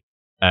vertically.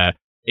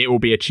 It will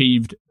be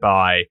achieved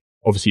by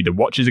obviously the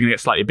watches are going to get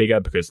slightly bigger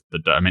because the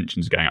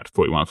dimensions are going up to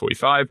 41 and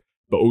 45,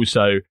 but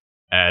also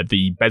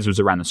the bezels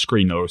around the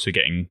screen are also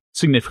getting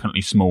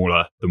significantly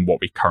smaller than what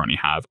we currently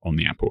have on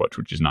the Apple Watch,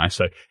 which is nice.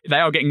 So they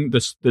are getting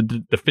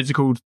the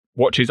physical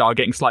watches are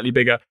getting slightly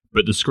bigger,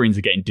 but the screens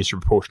are getting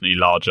disproportionately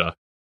larger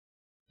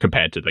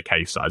compared to the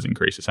case size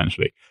increase,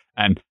 essentially.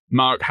 And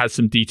Mark has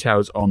some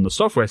details on the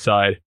software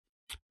side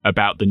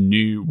about the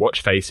new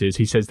watch faces.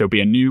 He says there'll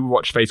be a new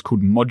watch face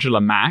called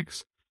Modular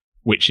Max,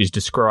 which is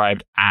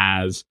described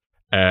as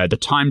the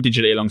time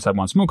digitally alongside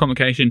one small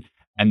complication,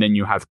 and then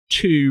you have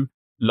two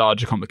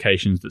larger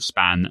complications that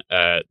span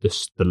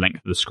the length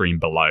of the screen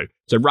below.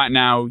 So right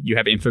now you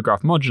have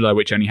Infograph Modular,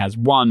 which only has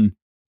one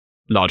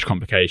large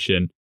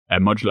complication.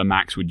 Modular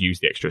Max would use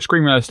the extra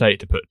screen real estate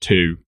to put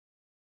two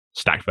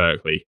stacked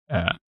vertically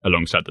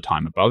alongside the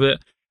time above it.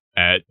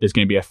 There's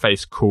going to be a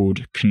face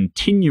called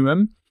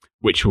Continuum,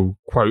 which will,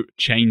 quote,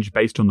 change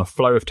based on the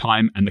flow of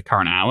time and the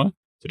current hour.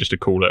 So just a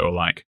cool little,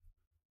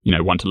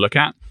 one to look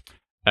at.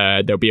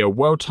 There'll be a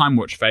world time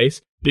watch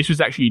face. This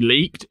was actually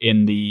leaked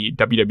in the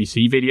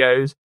WWDC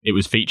videos. It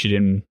was featured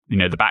in,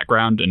 the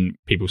background, and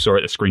people saw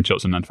it. The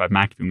screenshots on 95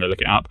 Mac, if you can go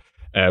look it up,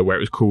 where it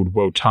was called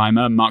World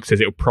Timer. Mark says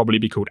it'll probably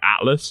be called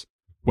Atlas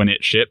when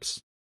it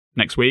ships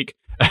next week.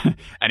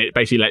 And it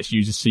basically lets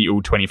users see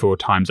all 24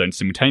 time zones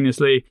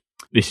simultaneously.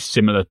 This is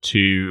similar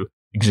to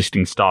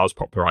existing styles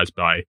popularized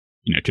by,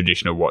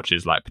 traditional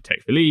watches like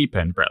Patek Philippe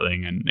and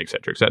Breitling and et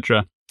cetera, et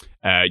cetera.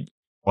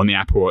 On the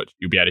Apple Watch,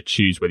 you'll be able to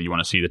choose whether you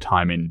want to see the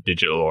time in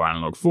digital or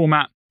analog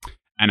format.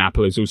 And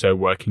Apple is also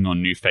working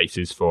on new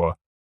faces for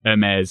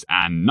Hermes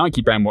and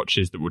Nike brand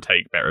watches that will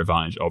take better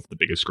advantage of the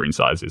bigger screen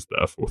sizes that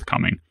are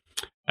forthcoming.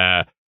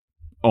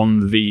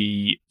 On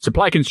the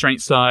supply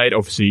constraint side,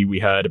 obviously, we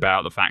heard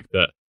about the fact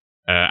that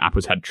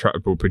Apple's had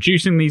trouble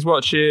producing these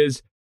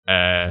watches.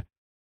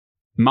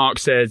 Mark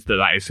says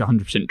that is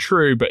 100%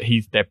 true, but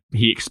he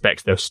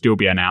expects they'll still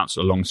be announced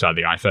alongside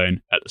the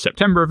iPhone at the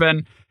September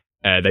event.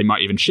 They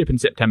might even ship in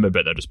September,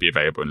 but they'll just be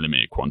available in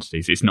limited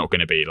quantities. It's not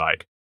going to be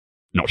like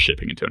not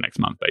shipping until next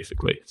month,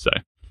 basically. So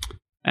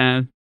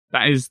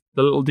that is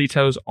the little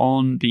details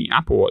on the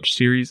Apple Watch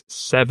Series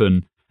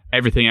 7.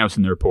 Everything else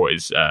in the report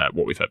is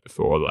what we've heard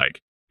before,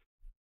 like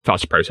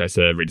faster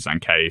processor,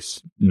 redesigned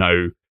case,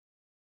 no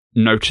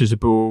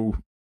noticeable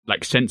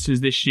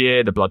sensors this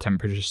year. The blood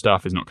temperature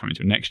stuff is not coming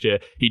until next year.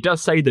 He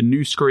does say the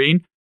new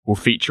screen will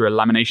feature a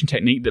lamination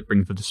technique that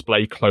brings the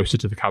display closer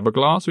to the cover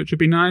glass, which would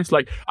be nice.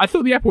 I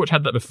thought the Apple Watch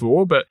had that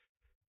before, but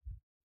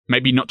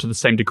maybe not to the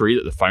same degree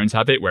that the phones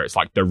have it, where it's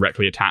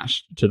directly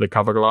attached to the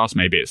cover glass.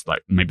 Maybe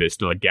there's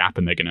still a gap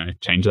and they're going to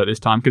change that this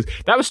time, because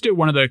that was still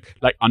one of the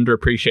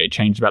underappreciated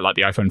changes about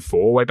the iPhone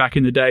 4 way back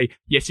in the day.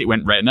 Yes, it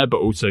went Retina, but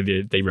also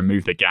they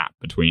removed the gap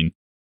between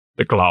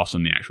the glass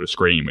and the actual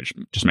screen, which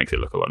just makes it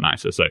look a lot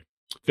nicer. So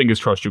fingers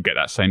crossed you'll get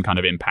that same kind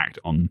of impact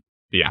on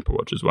the Apple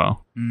Watch as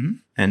well. Mm-hmm.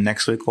 And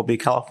next week will be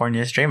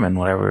California streaming,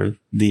 whatever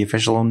the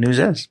official news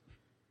is.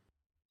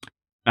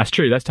 That's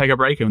true. Let's take a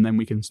break and then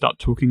we can start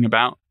talking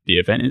about the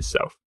event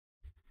itself.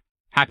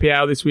 Happy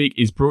Hour this week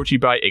is brought to you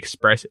by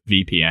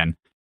ExpressVPN.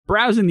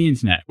 Browsing the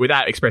internet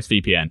without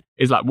ExpressVPN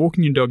is like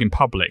walking your dog in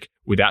public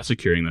without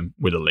securing them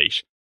with a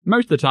leash.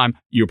 Most of the time,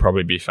 you'll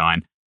probably be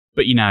fine.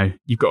 But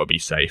you've got to be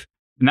safe.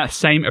 And that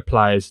same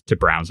applies to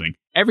browsing.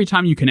 Every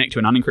time you connect to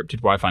an unencrypted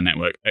Wi-Fi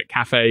network at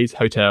cafes,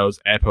 hotels,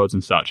 airports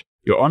and such,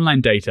 your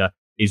online data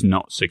is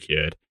not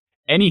secured.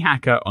 Any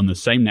hacker on the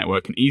same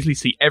network can easily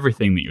see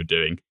everything that you're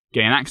doing,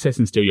 gain access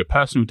and steal your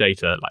personal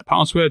data like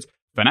passwords,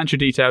 financial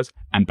details,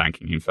 and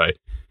banking info.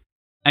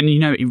 And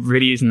it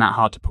really isn't that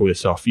hard to pull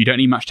this off. You don't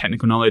need much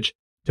technical knowledge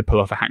to pull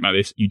off a hack like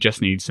this. You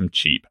just need some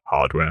cheap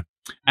hardware.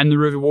 And the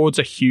rewards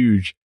are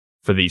huge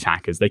for these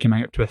hackers. They can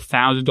make up to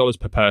 $1,000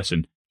 per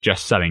person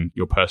just selling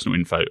your personal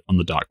info on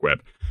the dark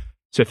web.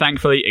 So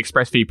thankfully,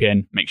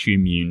 ExpressVPN makes you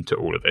immune to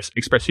all of this.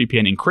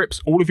 ExpressVPN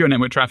encrypts all of your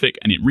network traffic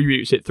and it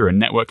reroutes it through a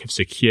network of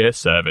secure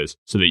servers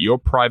so that your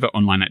private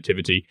online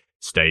activity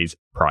stays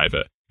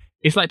private.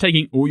 It's like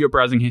taking all your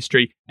browsing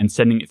history and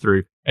sending it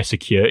through a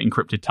secure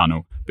encrypted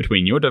tunnel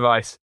between your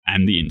device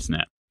and the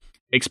internet.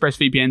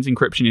 ExpressVPN's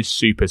encryption is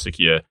super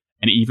secure,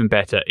 and even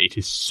better, it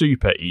is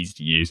super easy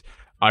to use.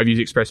 I've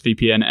used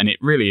ExpressVPN and it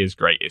really is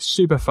great. It's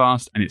super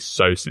fast and it's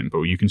so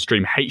simple. You can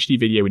stream HD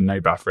video with no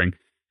buffering,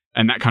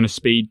 and that kind of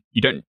speed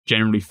you don't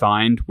generally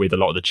find with a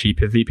lot of the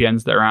cheaper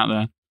VPNs that are out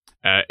there.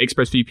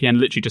 ExpressVPN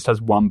literally just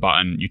has one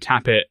button. You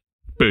tap it,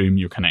 boom,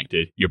 you're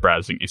connected. Your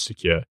browsing is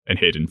secure and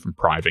hidden from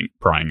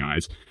prying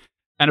eyes.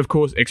 And of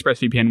course,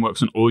 ExpressVPN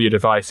works on all your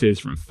devices,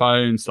 from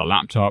phones to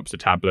laptops to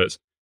tablets.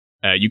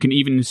 You can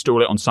even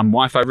install it on some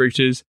Wi-Fi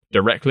routers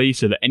directly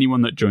so that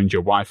anyone that joins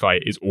your Wi-Fi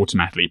is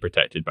automatically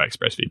protected by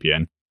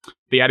ExpressVPN.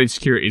 The added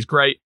security is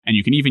great, and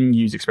you can even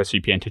use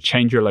ExpressVPN to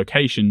change your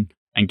location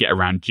and get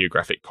around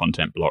geographic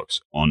content blocks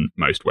on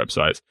most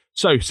websites.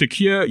 So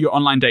secure your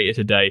online data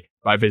today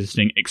by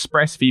visiting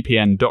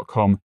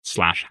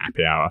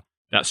expressvpn.com/happyhour.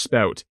 That's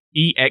spelt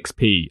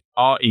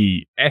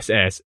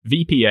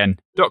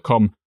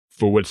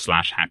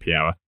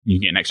expressvpn.com/happyhour. You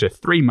can get an extra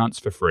 3 months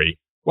for free.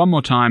 One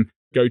more time,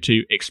 go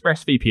to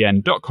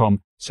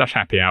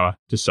expressvpn.com/happyhour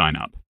to sign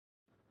up.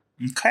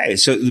 Okay,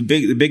 so the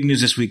big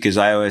news this week is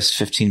iOS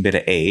 15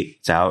 beta 8.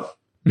 It's out.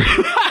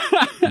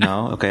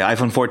 No, okay.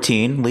 iPhone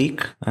 14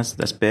 leak.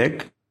 That's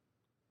big.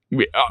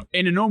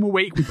 In a normal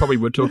week, we probably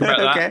would talk about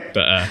okay.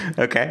 that.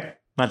 But okay,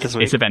 not this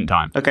week. It's event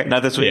time. Okay,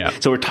 not this week. Yeah.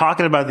 So we're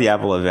talking about the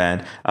Apple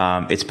event.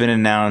 It's been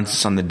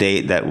announced on the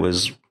date that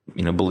was,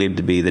 believed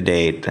to be the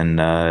date, and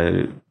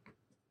now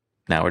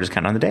we're just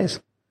counting on the days.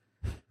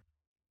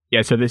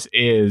 Yeah. So this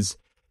is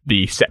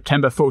the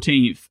September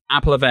 14th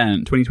Apple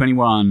event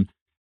 2021,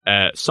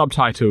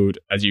 subtitled,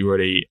 as you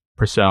already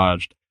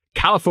presaged,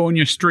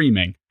 California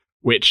Streaming,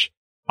 which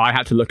I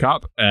had to look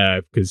up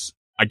because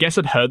I guess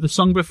I'd heard the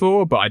song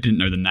before, but I didn't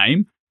know the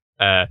name.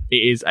 It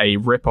is a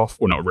rip-off,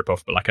 well, not a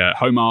rip-off, but like a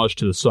homage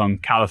to the song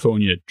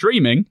California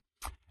Dreaming,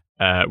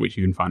 which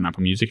you can find on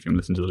Apple Music if you want to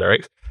listen to the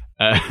lyrics.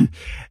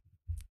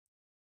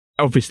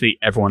 Obviously,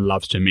 everyone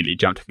loves to immediately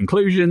jump to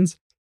conclusions.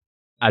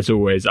 As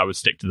always, I would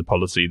stick to the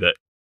policy that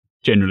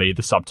generally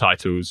the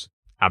subtitles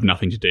have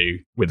nothing to do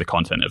with the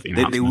content of the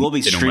announcement. They will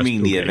be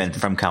streaming the event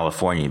from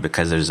California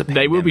because there's a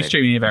pandemic. They will be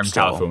streaming the event from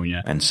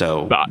California. And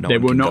so but there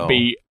will not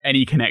be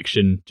any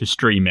connection to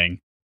streaming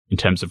in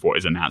terms of what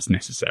is announced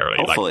necessarily.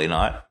 Hopefully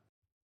not.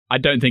 I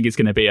don't think it's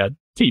going to be a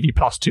TV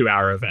plus 2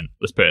 hour event.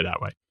 Let's put it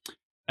that way.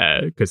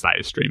 Because that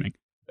is streaming.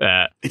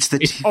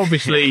 It's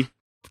obviously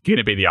going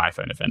to be the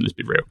iPhone event. Let's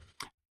be real.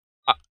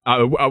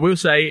 I will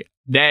say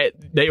they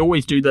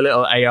always do the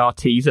little AR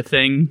teaser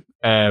thing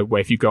where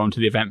if you go onto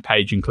the event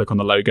page and click on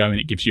the logo and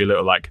it gives you a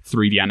little like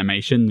 3D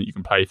animation that you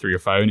can play through your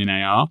phone in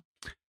AR.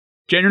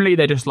 Generally,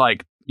 they're just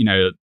like,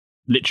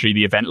 literally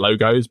the event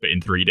logos, but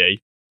in 3D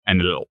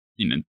and a little,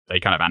 they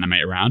kind of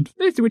animate around,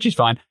 which is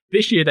fine.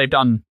 This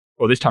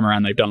time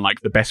around, they've done like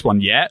the best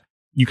one yet.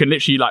 You can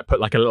literally like put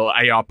like a little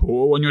AR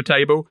portal on your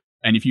table.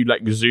 And if you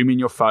like zoom in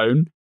your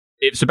phone,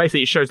 so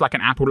basically it shows like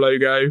an Apple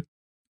logo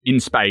in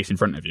space in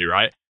front of you,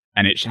 right?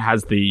 And it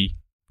has the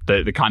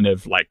kind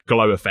of like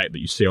glow effect that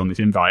you see on this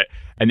invite.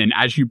 And then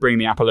as you bring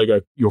the Apple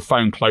logo, your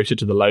phone closer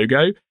to the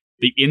logo,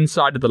 the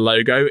inside of the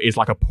logo is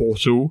like a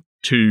portal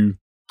to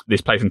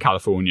this place in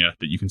California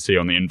that you can see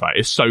on the invite.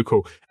 It's so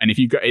cool. And if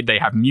you go, they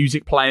have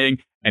music playing.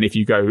 And if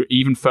you go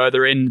even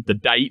further in, the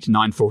date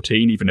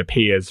 9/14 even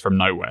appears from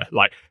nowhere.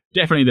 Like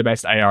definitely the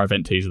best AR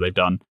event teaser they've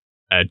done.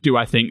 Do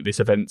I think this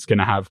event's going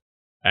to have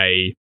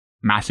a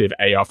massive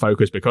AR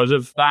focus because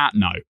of that?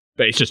 No.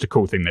 But it's just a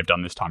cool thing they've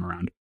done this time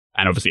around.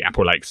 And obviously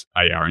Apple likes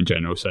AR in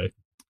general, so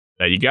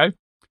there you go.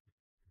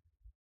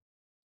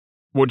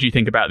 What do you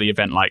think about the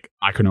event, like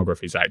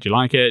iconography, Zach? Do you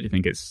like it? Do you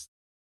think it's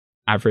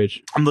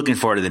average? I'm looking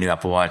forward to the new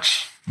Apple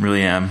Watch.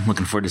 Really am.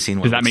 Looking forward to seeing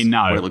what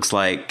it looks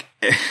like.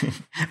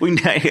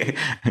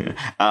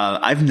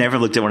 I've never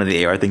looked at one of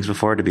the AR things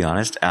before, to be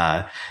honest.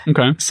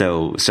 Okay.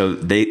 So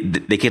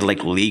they could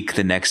like leak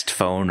the next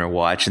phone or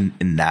watch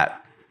in that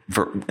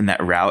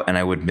route, and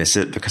I would miss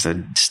it because I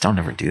just don't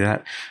ever do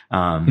that.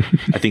 I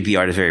think the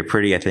art is very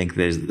pretty. I think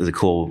there's a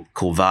cool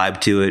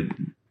vibe to it,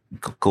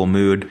 cool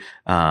mood.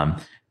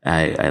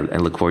 I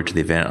look forward to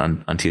the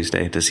event on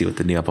Tuesday to see what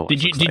the new Apple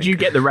Watch looks like. Did you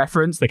get the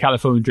reference, the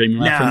California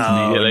Dreaming reference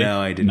immediately? No,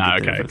 I didn't. No,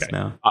 okay.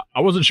 No. I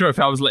wasn't sure if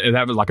that was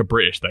like a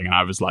British thing, and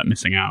I was like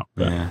missing out.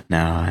 But. Yeah,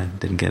 no, I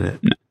didn't get it.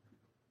 No.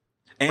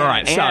 All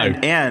right,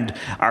 and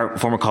our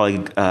former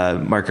colleague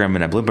Mark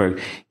Gurman at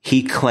Bloomberg,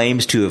 he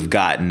claims to have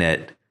gotten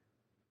it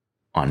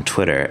on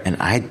Twitter,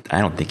 and I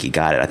don't think he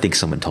got it. I think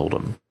someone told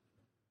him.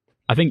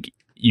 I think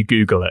you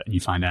Google it and you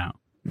find out.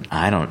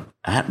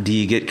 Do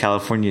you get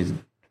California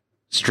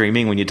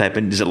streaming when you type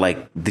in? Is it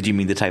like, did you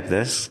mean to type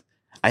this?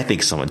 I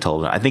think someone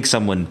told him. I think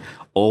someone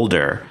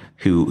older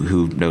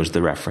who knows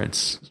the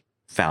reference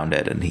found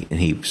it, and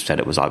he said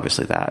it was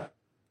obviously that.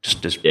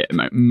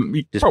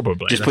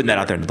 Probably just putting that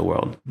out there into the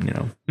world.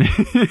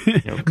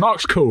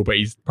 Mark's cool, but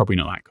he's probably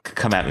not that cool.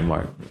 Come at me,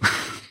 Mark.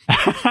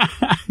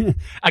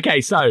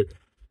 Okay, so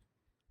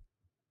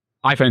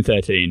iPhone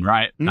 13,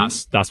 right?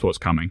 Mm-hmm. That's what's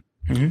coming.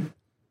 Mm-hmm.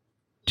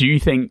 Do you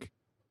think?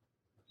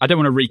 I don't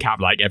want to recap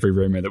like every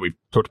rumor that we've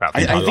talked about.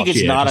 I think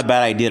it's not a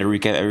bad idea to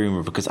recap every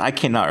rumor because I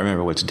cannot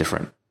remember what's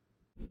different.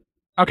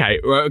 Okay.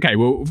 We'll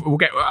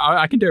get.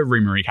 I can do a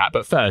rumor recap,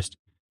 but first,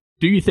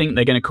 do you think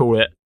they're going to call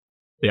it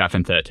the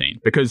iPhone 13?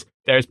 Because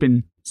there's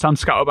been some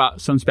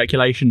scuttlebutt, some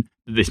speculation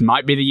that this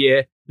might be the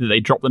year that they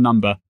drop the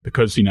number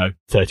because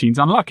 13's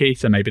unlucky,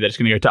 so maybe they're just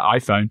going to go to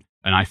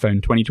an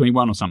iPhone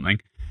 2021 or something.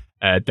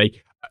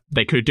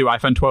 They could do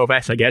iPhone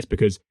 12s, I guess,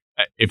 because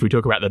if we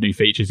talk about the new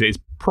features, it's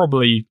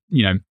probably,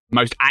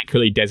 most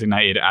accurately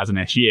designated as an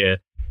S year.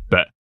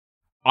 But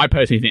I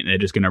personally think they're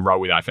just going to roll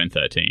with iPhone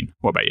 13.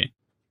 What about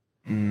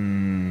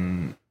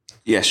you?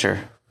 Yeah, sure.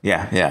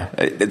 Yeah.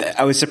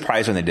 I was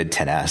surprised when they did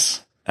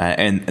 10s.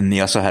 And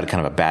they also had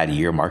kind of a bad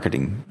year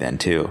marketing then,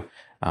 too,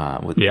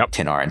 with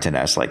 10R and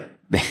 10s. Like,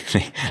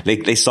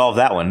 they solved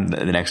that one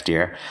the next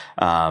year.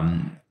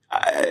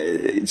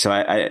 So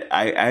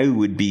I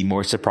would be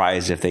more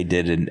surprised if they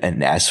did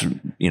an S,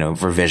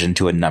 revision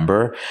to a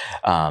number.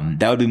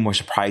 That would be more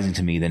surprising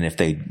to me than if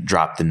they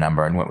dropped the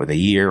number and went with a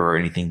year or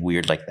anything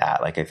weird like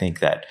that. Like, I think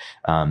that,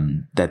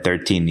 that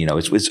 13,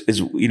 is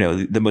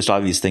the most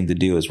obvious thing to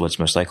do is what's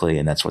most likely.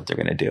 And that's what they're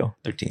going to do.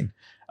 13.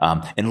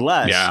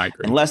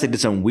 Unless they did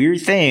some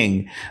weird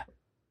thing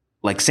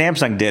like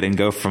Samsung did and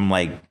go from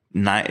like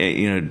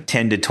 10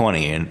 to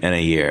 20 in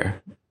a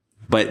year.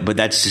 But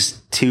that's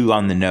just too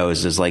on the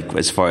nose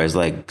as far as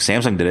like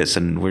Samsung did it,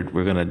 and we're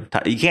gonna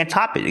you can't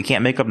top it. You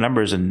can't make up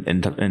numbers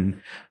and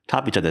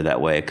top each other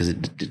that way because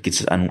it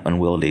gets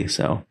unwieldy.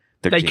 So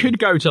 13. They could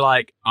go to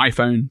like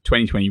iPhone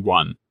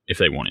 2021 if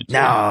they wanted to.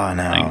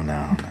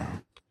 No.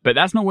 But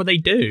that's not what they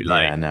do.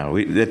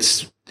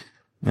 That's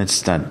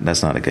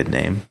not a good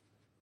name.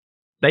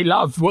 They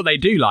love what they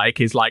do. Like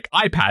is like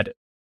iPad.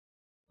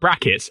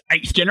 Brackets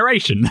 8th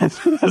generation.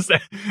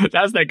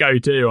 that's their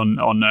go-to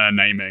on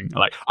naming.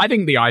 Like, I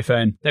think the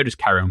iPhone, they'll just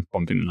carry on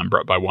bumping the number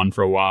up by one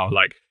for a while.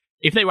 Like,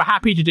 if they were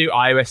happy to do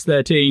iOS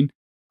 13,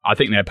 I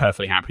think they're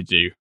perfectly happy to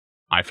do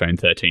iPhone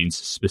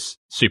 13's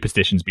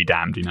superstitions be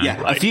damned.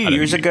 Yeah, like, a few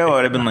years ago,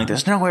 I'd have been like,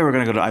 "There's no way we're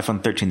going to go to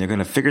iPhone 13. They're going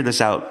to figure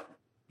this out."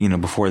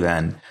 Before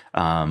then.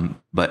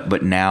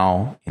 But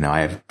now,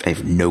 I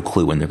have no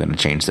clue when they're going to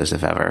change this,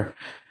 if ever.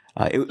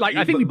 I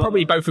think we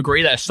probably both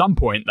agree that at some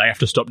point they have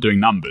to stop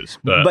doing numbers.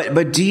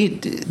 But do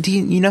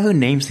you know who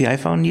names the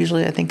iPhone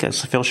usually? I think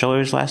it's Phil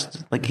Schiller's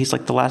he's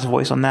like the last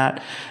voice on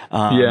that.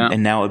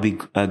 And now it would be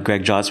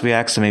Greg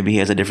Joswiak, so maybe he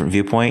has a different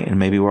viewpoint, and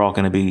maybe we're all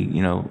going to be,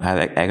 have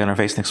egg on our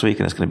face next week,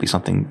 and it's going to be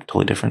something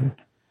totally different.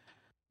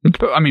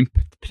 But I mean,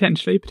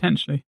 potentially.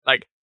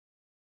 Like,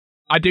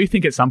 I do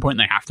think at some point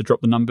they have to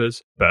drop the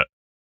numbers, but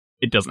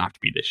it doesn't have to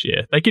be this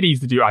year. They could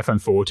easily do iPhone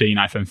 14,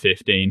 iPhone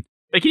 15.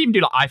 They could even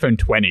do like iPhone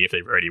 20 if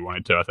they really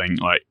wanted to, I think.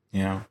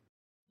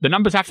 The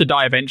numbers have to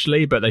die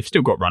eventually, but they've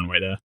still got runway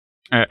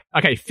there.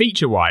 Okay,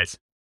 feature-wise.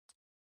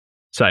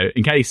 So,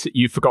 in case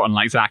you've forgotten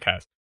like Zach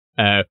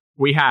has,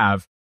 we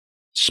have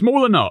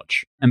smaller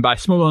notch. And by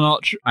smaller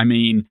notch, I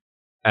mean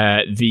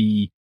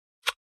the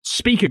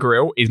speaker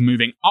grill is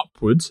moving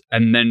upwards,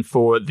 and then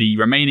for the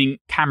remaining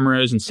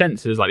cameras and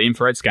sensors, like the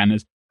infrared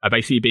scanners, are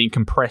basically being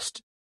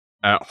compressed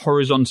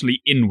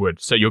horizontally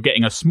inward. So you're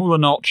getting a smaller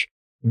notch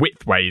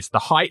widthways. The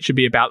height should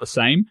be about the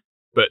same,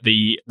 but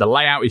the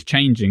layout is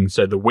changing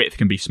so the width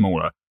can be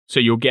smaller. So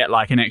you'll get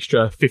like an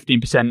extra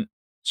 15%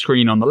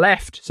 screen on the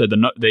left. So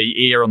the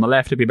ear on the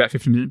left will be about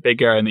 15%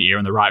 bigger, and the ear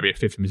on the right will be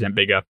 15%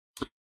 bigger.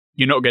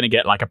 You're not going to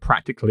get like a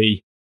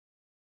practically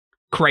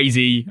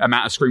crazy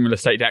amount of screen real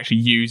estate to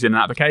actually use in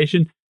an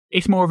application.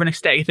 It's more of an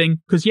aesthetic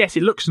thing because yes,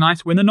 it looks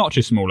nice when the notch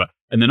is smaller,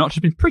 and the notch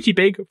has been pretty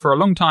big for a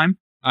long time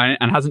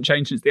and hasn't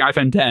changed since the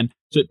iPhone 10.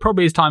 So it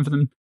probably is time for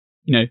them,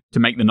 to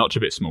make the notch a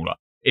bit smaller.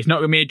 It's not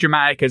going to be as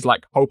dramatic as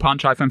like hole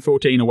punch iPhone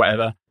 14 or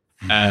whatever,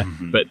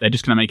 but they're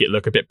just going to make it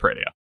look a bit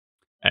prettier.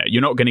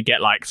 You're not going to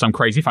get like some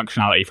crazy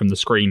functionality from the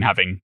screen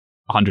having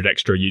 100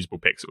 extra usable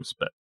pixels,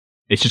 but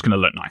it's just going to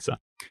look nicer.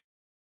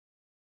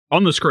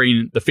 On the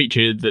screen, the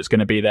feature that's going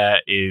to be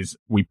there is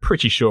we're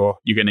pretty sure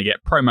you're going to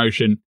get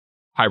ProMotion,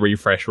 high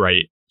refresh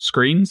rate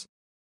screens,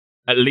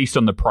 at least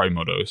on the Pro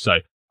model. So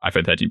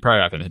iPhone 13 Pro,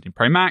 iPhone 13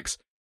 Pro Max,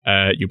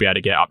 you'll be able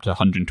to get up to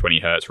 120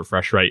 hertz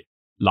refresh rate,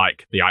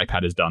 like the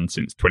iPad has done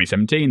since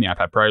 2017, the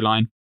iPad Pro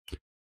line.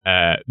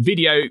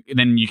 Video,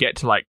 then you get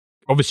to like,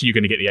 obviously you're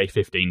going to get the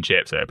A15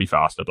 chip, so it'll be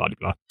faster, blah,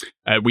 blah,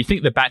 blah. We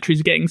think the batteries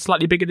are getting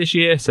slightly bigger this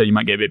year, so you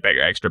might get a bit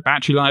bigger extra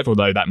battery life,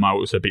 although that might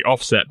also be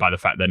offset by the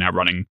fact they're now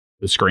running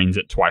the screens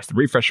at twice the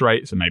refresh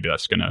rate, so maybe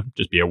that's going to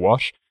just be a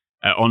wash.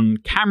 On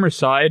camera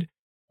side,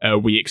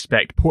 we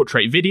expect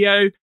portrait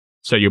video,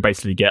 so you'll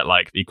basically get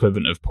like the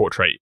equivalent of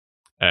portrait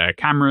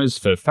cameras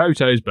for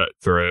photos, but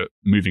for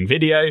moving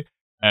video.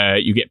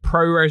 You get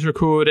ProRes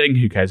recording.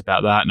 Who cares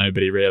about that?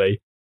 Nobody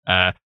really.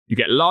 You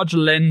get larger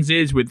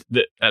lenses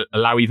that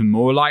allow even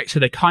more light. So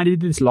they kind of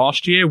did this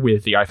last year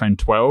with the iPhone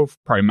 12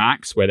 Pro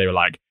Max, where they were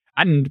like,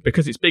 and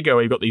because it's bigger,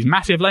 we've got these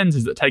massive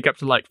lenses that take up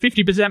to like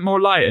 50%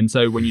 more light. And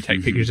so when you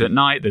take pictures at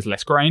night, there's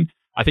less grain.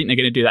 I think they're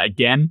going to do that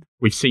again.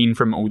 We've seen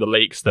from all the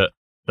leaks that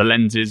the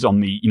lenses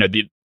on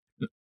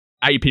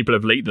people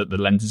have leaked that the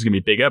lens is going to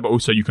be bigger, but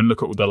also you can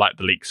look at all the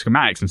leaked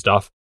schematics and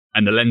stuff,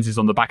 and the lenses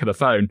on the back of the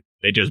phone,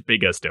 they're just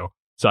bigger still.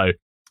 So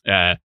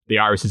the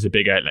irises are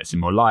bigger, it lets in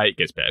more light,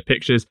 gets better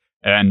pictures,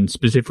 and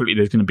specifically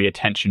there's going to be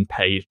attention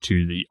paid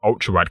to the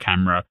ultra-wide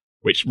camera,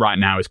 which right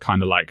now is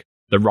kind of like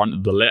the runt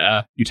of the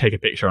litter. You take a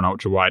picture on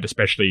ultra-wide,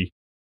 especially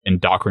in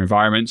darker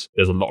environments,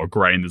 there's a lot of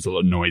grain, there's a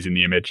lot of noise in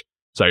the image.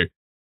 So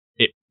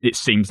it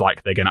seems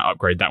like they're going to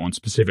upgrade that one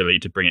specifically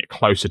to bring it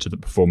closer to the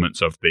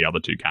performance of the other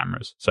two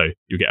cameras. So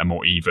you get a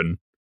more even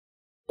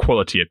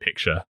quality of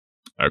picture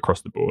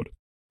across the board.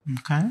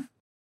 Okay.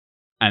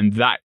 And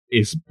that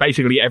is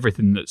basically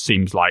everything that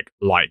seems like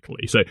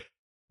likely. So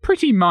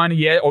pretty minor,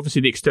 yeah.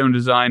 Obviously, the external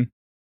design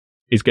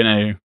is going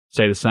to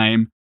stay the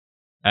same.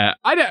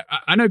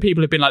 I know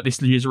people have been like,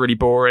 this is really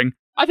boring.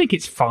 I think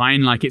it's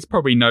fine. Like, it's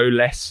probably no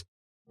less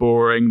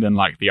boring than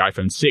like the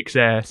iPhone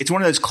 6s. It's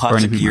one of those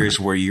classic years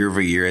where year over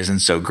year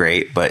isn't so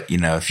great, but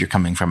if you're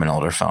coming from an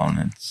older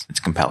phone, it's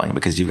compelling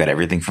because you've got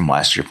everything from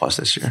last year plus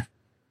this year.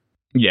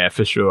 Yeah,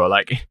 for sure.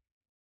 Like,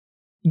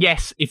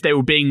 yes, if they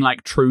were being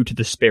like true to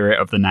the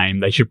spirit of the name,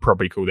 they should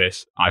probably call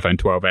this iPhone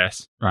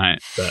 12s,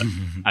 right? But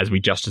as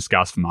we just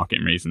discussed for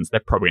marketing reasons, they're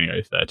probably going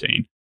to go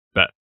 13.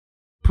 But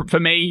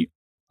for me,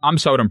 I'm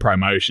sold on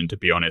ProMotion, to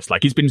be honest.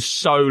 Like, it's been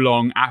so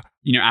long.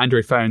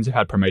 Android phones have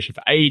had ProMotion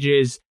for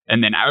ages,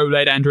 and then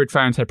OLED Android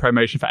phones had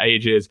ProMotion for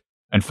ages,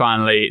 and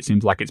finally, it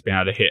seems like it's been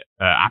able to hit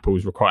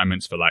Apple's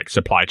requirements for like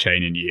supply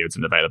chain and yields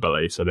and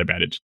availability. So they'll be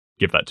able to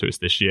give that to us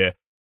this year.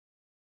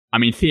 I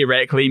mean,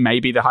 theoretically,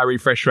 maybe the high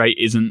refresh rate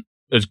isn't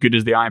as good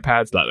as the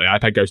iPads. Like, the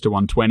iPad goes to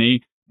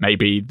 120.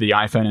 Maybe the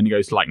iPhone only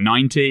goes to like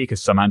 90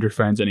 because some Android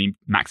phones only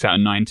max out at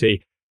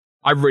 90.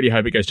 I really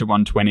hope it goes to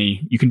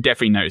 120. You can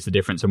definitely notice the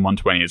difference, and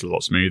 120 is a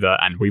lot smoother,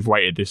 and we've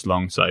waited this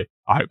long, so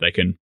I hope they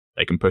can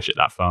push it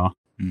that far.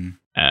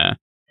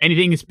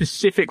 Anything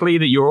specifically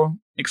that you're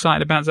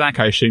excited about,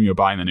 Zach? I assume you're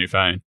buying the new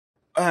phone.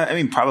 I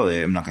mean,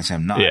 probably. I'm not going to say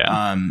I'm not. Yeah.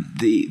 I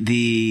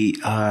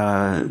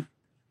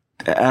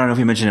don't know if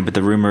you mentioned it, but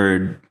the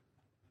rumored,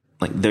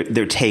 like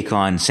their take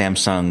on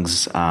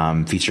Samsung's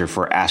feature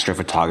for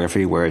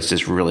astrophotography, where it's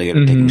just really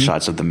good at taking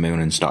shots of the moon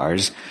and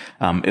stars.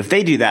 If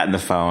they do that in the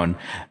phone,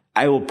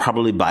 I will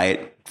probably buy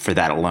it for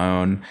that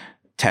alone,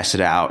 test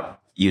it out,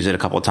 use it a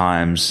couple of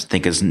times,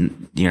 think it's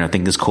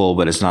cool,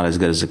 but it's not as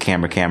good as a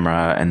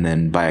camera, and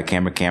then buy a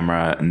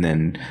camera, and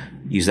then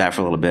use that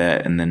for a little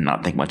bit, and then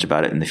not think much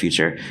about it in the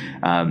future.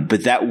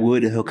 But that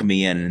would hook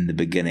me in the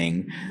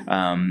beginning.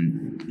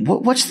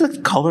 What's the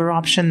color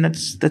option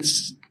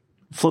that's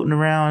floating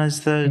around?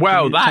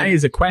 That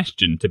is a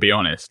question, to be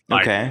honest.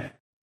 Like, okay,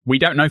 we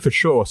don't know for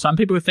sure. Some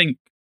people think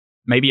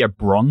maybe a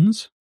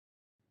bronze.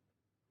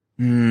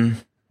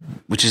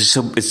 Which is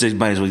it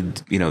might as well,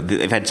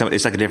 they've had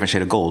it's like a different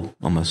shade of gold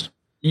almost.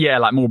 Yeah,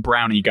 like more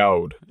browny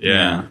gold.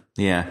 Yeah.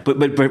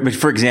 But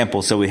for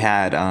example, so we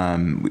had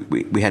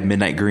we had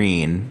midnight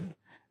green,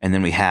 and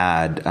then we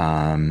had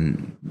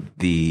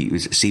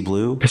was it sea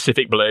blue?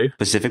 Pacific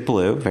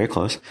blue, very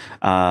close.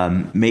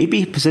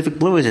 Maybe Pacific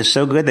blue is just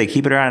so good they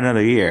keep it around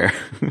another year.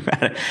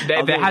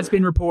 there has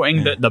been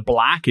reporting that the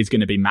black is going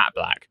to be matte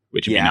black,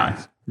 which would be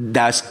nice.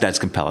 That's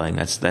compelling.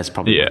 That's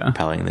probably more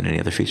compelling than any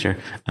other feature.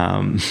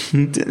 No,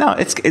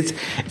 it's.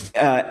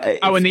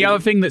 And the other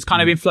thing that's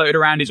kind of been floated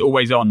around is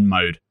always on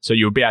mode. So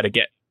you'll be able to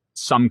get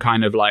some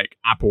kind of like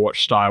Apple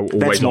Watch style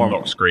always on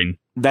lock screen.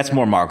 That's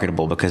more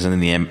marketable because in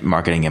the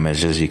marketing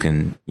images you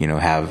can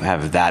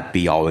have that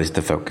be always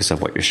the focus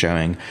of what you're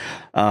showing.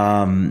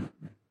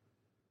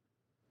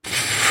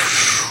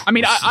 I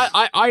mean,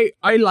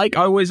 I like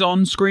always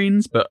on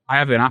screens, but I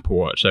have an Apple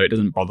Watch, so it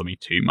doesn't bother me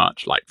too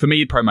much. Like, for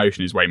me,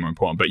 ProMotion is way more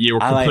important, but you're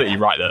completely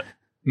right that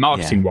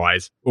marketing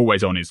wise,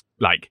 always on is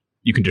like,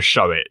 you can just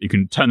show it. You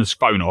can turn the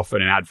phone off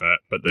in an advert,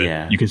 but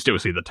you can still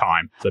see the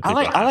time. So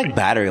I like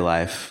battery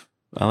life.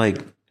 I like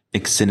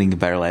extending the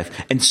battery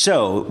life. And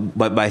so,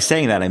 but by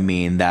saying that, I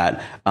mean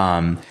that,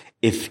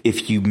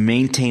 if you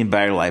maintain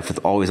battery life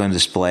with always on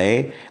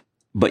display,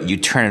 but you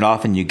turn it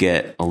off and you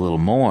get a little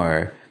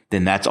more,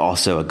 then that's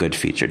also a good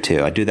feature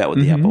too. I do that with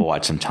the Apple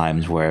Watch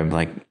sometimes, where I'm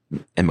like,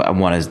 and I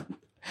want to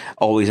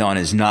always on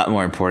is not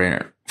more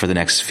important for the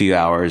next few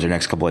hours or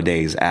next couple of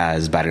days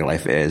as battery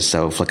life is.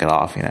 So flick it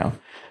off,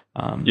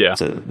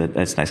 So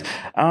that's nice.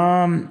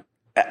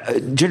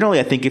 Generally,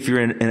 I think if you're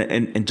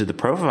into the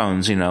Pro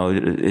phones,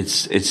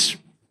 it's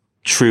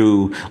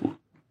true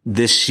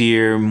this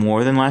year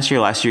more than last year.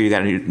 Last year you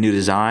got a new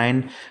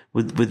design,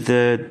 with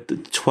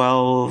the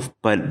 12,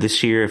 but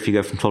this year, if you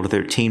go from 12 to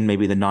 13,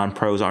 maybe the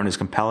non-pros aren't as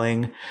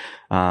compelling.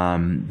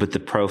 But the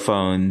pro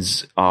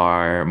phones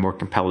are more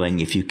compelling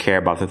if you care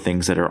about the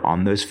things that are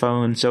on those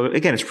phones. So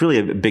again, it's really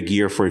a big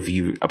year for if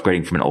you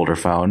upgrading from an older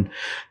phone.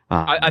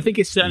 I think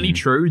it's certainly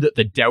true that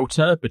the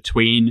delta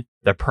between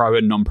the pro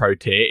and non-pro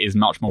tier is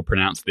much more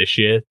pronounced this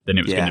year than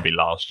it was going to be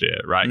last year,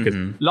 right? Because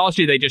last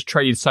year they just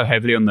traded so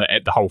heavily on the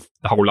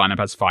whole lineup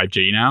has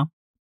 5G now.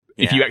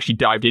 If you actually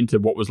dived into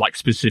what was like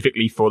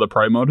specifically for the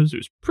pro models, it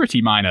was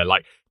pretty minor.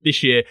 Like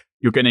this year,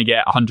 you're going to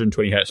get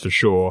 120 hertz for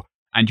sure,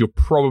 and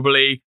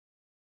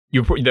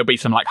there'll be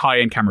some like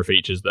high-end camera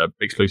features that are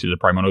exclusive to the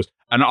pro models.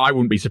 And I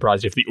wouldn't be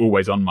surprised if the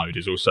always-on mode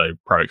is also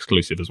pro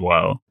exclusive as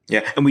well.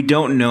 Yeah, and we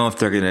don't know if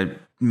they're going to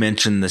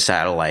mention the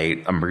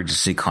satellite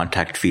emergency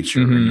contact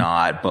feature or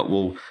not, but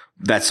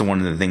that's one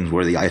of the things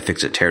where the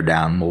iFixit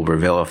teardown will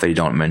reveal if they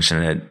don't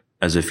mention it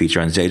as a feature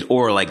on stage,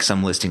 or like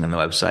some listing on the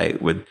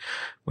website when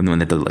they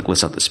have to like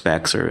list out the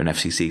specs or an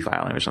FCC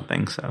filing or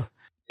something. So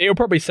it'll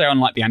probably say on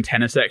like the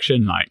antenna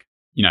section, like,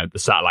 you know, the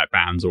satellite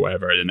bands or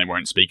whatever, and they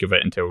won't speak of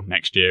it until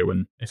next year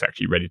when it's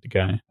actually ready to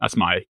go. That's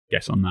my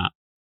guess on that.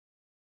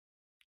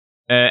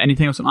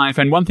 Anything else on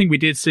iPhone? One thing we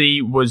did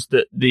see was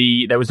that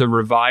there was a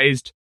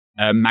revised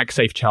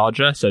MagSafe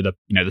charger, so the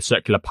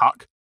circular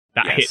puck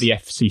that hit the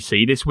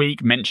FCC this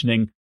week,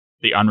 mentioning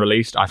the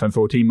unreleased iPhone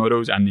 14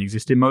 models and the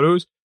existing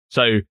models.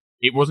 So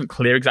it wasn't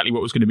clear exactly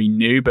what was going to be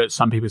new, but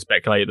some people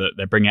speculate that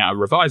they're bringing out a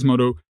revised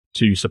model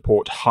to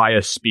support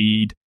higher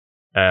speed,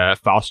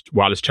 fast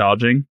wireless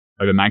charging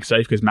over MagSafe,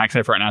 because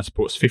MagSafe right now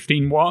supports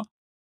 15 watt.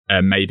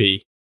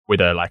 Maybe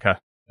with a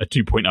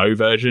 2.0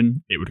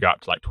 version, it would go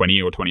up to like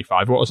 20 or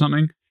 25 watt or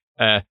something.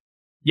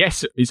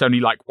 Yes, it's only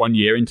like 1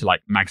 year into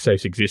like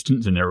MagSafe's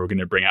existence, and they're all going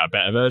to bring out a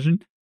better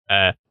version.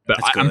 But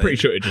I'm pretty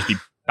sure it'd just be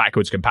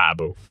backwards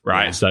compatible,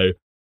 right? Yeah. So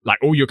like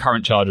all your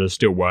current chargers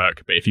still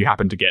work, but if you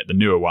happen to get the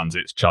newer ones,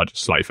 it's charged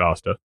slightly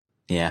faster.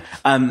 Yeah.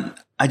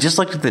 I just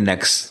looked at the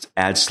next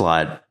ad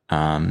slot.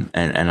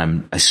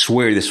 And I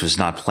swear this was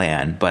not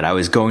planned, but I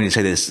was going to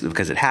say this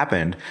because it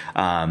happened.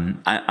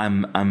 I'm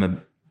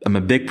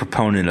a big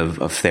proponent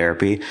of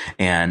therapy.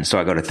 And so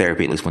I go to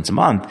therapy at least once a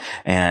month,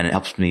 and it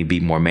helps me be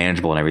more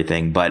manageable and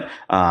everything. But,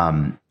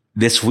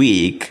 this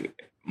week,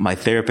 my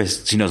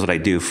therapist, she knows what I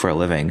do for a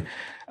living.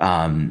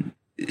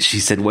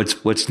 She said,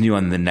 what's new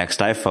on the next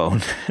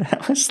iPhone?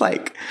 I was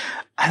like,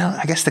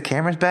 I guess the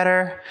camera's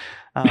better.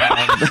 It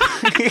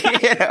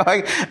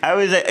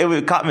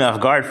caught me off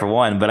guard for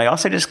one, but I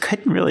also just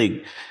couldn't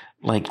really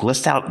like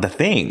list out the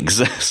things.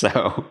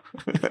 So,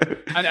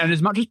 and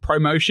as much as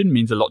promotion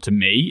means a lot to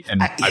me,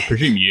 and I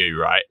presume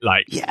you, right?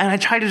 Like, yeah, and I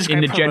try to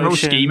describe in the general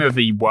scheme of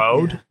the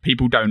world,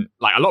 people don't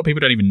like. A lot of people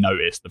don't even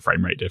notice the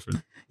frame rate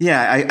difference.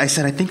 Yeah, I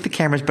said I think the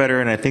camera's better,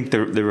 and I think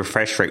the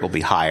refresh rate will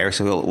be higher,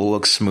 so it will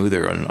look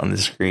smoother on the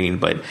screen.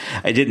 But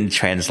I didn't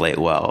translate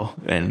well,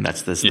 and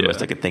that's the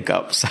most I could think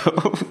of. So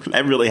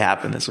that really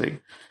happened this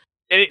week.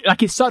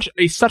 It's such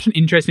an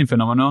interesting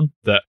phenomenon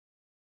that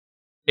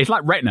it's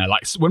like Retina.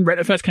 Like when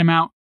Retina first came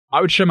out, I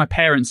would show my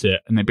parents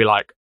it, and they'd be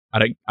like,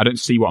 "I don't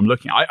see what I'm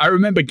looking at." I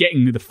remember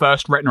getting the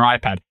first Retina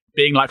iPad,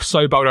 being like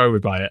so bowled over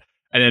by it,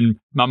 and then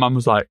my mum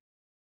was like,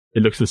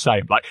 "It looks the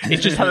same." Like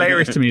it's just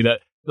hilarious to me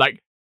that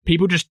like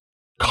people just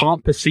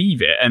can't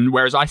perceive it, and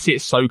whereas I see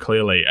it so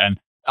clearly, and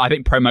I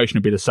think promotion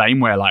would be the same,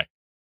 where like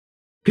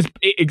because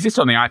it exists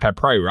on the iPad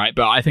Pro, right?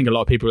 But I think a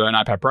lot of people who own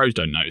iPad Pros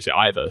don't notice it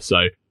either.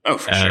 So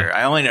for sure,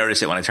 I only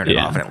notice it when I turn it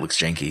off and it looks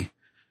janky.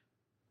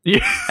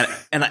 Yeah,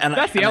 and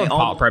that's the other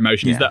part of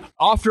promotion is that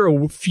after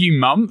a few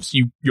months,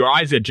 your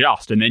eyes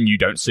adjust, and then you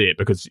don't see it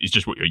because it's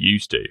just what you're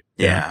used to.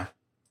 Yeah.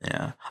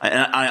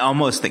 I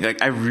almost think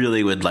like I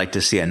really would like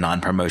to see a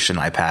non-promotion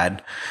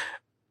iPad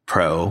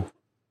Pro,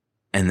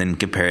 and then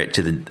compare it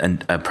to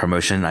a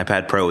promotion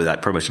iPad Pro with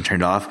that promotion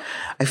turned off.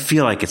 I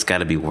feel like it's got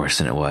to be worse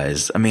than it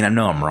was. I mean, I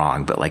know I'm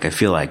wrong, but like I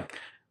feel like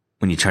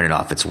when you turn it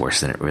off, it's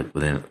worse than it looked.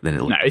 No,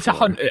 it's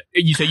 100.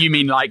 So you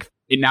mean like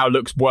it now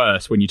looks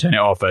worse when you turn it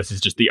off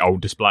versus just the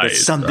old display?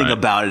 There's something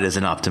about it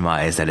isn't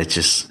optimized that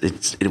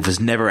it was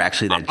never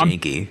actually that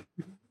janky.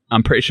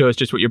 I'm pretty sure it's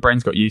just what your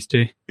brain's got used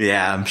to.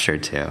 Yeah, I'm sure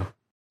too.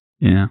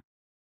 Yeah.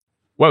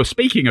 Well,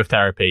 speaking of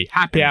therapy,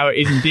 Happy Hour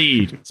is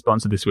indeed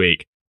sponsored this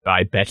week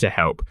by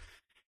BetterHelp.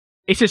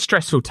 It's a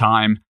stressful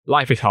time.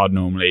 Life is hard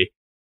normally.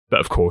 But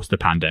of course, the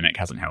pandemic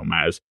hasn't helped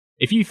matters.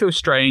 If you feel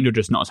strained or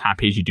just not as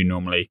happy as you do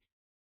normally,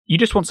 you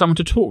just want someone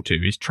to talk to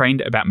who's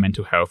trained about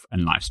mental health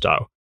and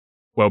lifestyle.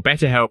 Well,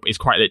 BetterHelp is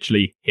quite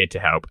literally here to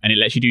help, and it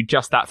lets you do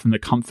just that from the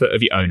comfort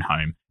of your own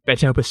home.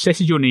 BetterHelp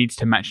assesses your needs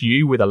to match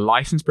you with a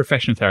licensed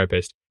professional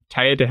therapist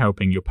tailored to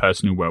helping your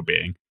personal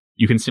well-being.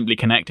 You can simply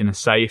connect in a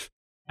safe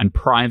and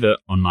private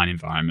online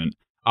environment.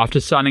 After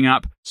signing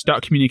up,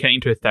 start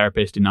communicating to a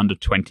therapist in under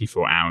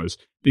 24 hours.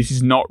 This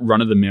is not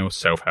run-of-the-mill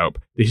self-help.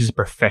 This is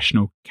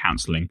professional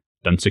counselling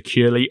done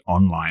securely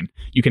online.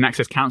 You can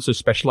access counsellors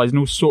specialised in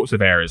all sorts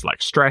of areas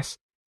like stress,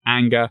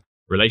 anger,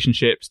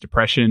 relationships,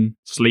 depression,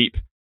 sleep,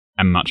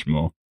 and much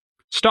more.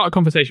 Start a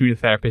conversation with your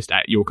therapist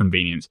at your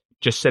convenience.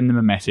 Just send them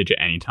a message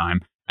at any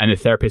time. and the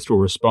therapist will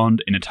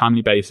respond in a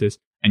timely basis,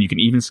 and you can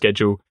even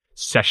schedule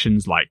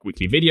sessions like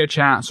weekly video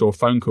chats or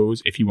phone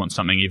calls if you want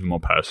something even more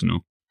personal.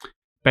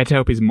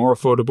 BetterHelp is more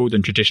affordable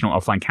than traditional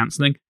offline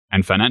counseling,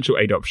 and financial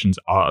aid options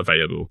are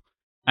available.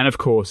 And of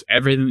course,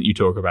 everything that you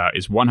talk about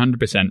is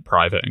 100%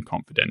 private and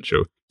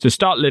confidential. So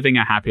start living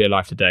a happier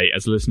life today.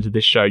 As you listen to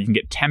this show, you can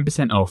get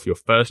 10% off your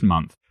first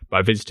month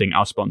by visiting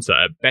our sponsor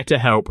at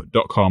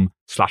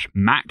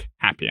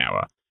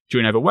betterhelp.com/MacHappyHour.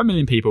 Join over 1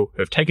 million people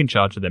who have taken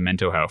charge of their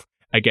mental health.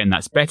 Again,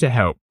 that's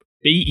BetterHelp,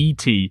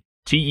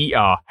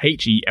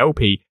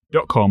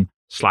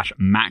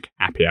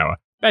 BetterHelp.com/MacHappyHour.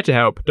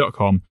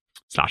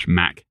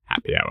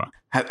 BetterHelp.com/MacHappyHour.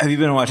 Have you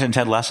been watching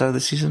Ted Lasso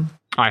this season?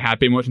 I have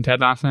been watching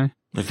Ted Lasso.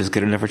 If it's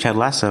good enough for Ted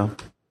Lasso.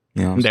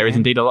 You know there is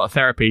indeed a lot of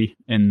therapy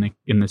in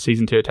the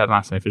season 2 of Ted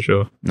Lasso, for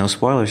sure. No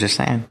spoilers, just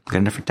saying. Good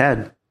enough for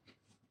Ted.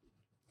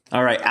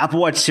 All right, Apple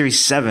Watch Series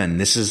 7.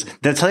 Did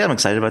I tell you I'm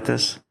excited about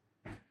this?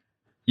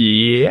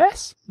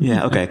 Yes.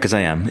 Yeah, okay, because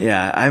I am.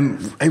 Yeah,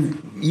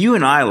 you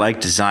and I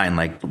like design.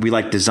 Like, we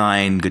like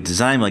design, good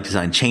design. We like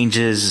design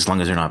changes as long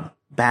as they're not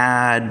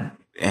bad.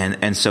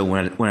 And so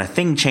when a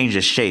thing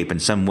changes shape in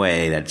some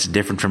way that's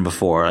different from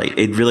before, like,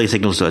 it really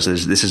signals to us that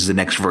this is the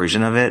next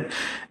version of it.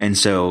 And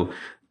so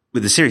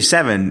with the Series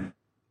 7,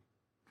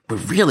 we're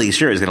really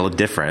sure it's going to look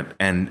different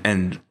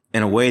and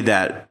in a way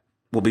that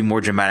will be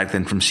more dramatic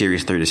than from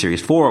Series 3 to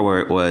Series 4,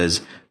 where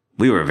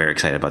we were very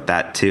excited about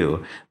that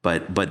too.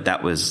 But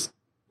it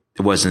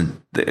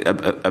wasn't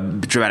a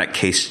dramatic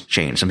case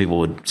change. Some people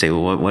would say,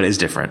 well, what is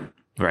different?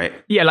 Right.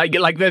 Yeah, like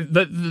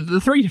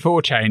the 3 to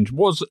 4 change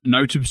was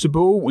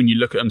noticeable when you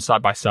look at them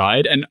side by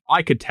side, and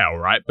I could tell,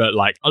 right? But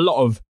like a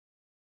lot of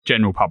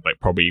general public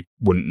probably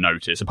wouldn't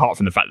notice, apart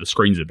from the fact the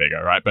screens are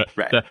bigger, right? But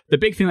right. The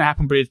big thing that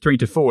happened with 3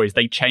 to 4 is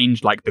they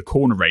changed like the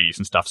corner radius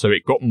and stuff, so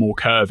it got more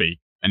curvy,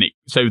 and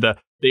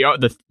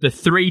the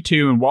 3,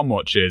 2, and 1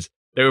 watches,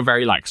 they were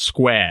very like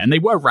square, and they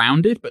were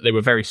rounded, but they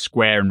were very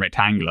square and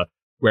rectangular.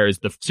 Whereas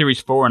the Series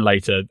 4 and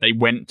later, they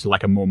went to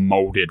like a more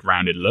molded,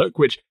 rounded look,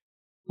 which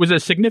was a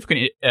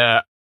significant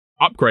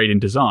upgrade in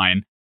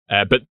design,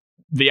 but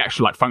the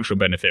actual like functional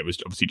benefit was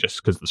obviously just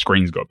because the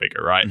screens got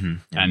bigger, right? Mm-hmm.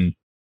 Yeah. And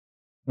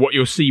what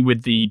you'll see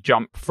with the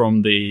jump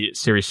from the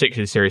Series 6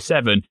 to the Series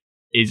 7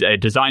 is a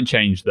design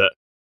change that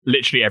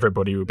literally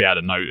everybody will be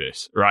able to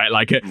notice, right?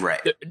 Like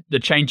right. The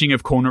changing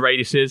of corner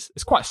radiuses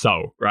is quite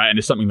subtle, right? And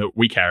it's something that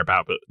we care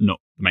about, but not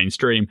the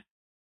mainstream.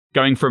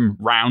 Going from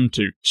round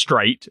to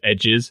straight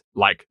edges,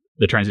 like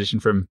the transition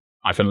from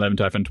iPhone 11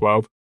 to iPhone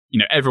 12,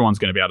 everyone's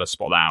going to be able to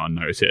spot that out and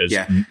notice it as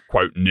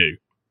quote new.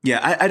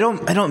 Yeah, I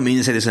don't mean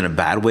to say this in a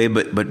bad way,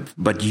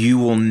 but you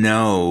will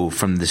know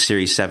from the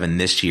Series 7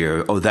 this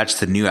year, oh, that's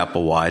the new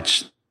Apple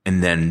Watch,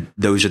 and then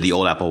those are the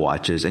old Apple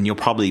Watches, and you'll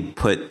probably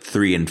put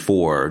 3 and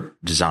 4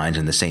 designs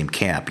in the same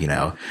camp,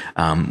 where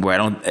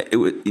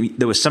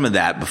there was some of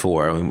that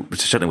before,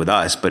 certainly with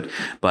us, but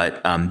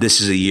this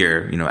is a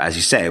year, as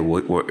you say,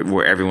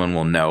 where everyone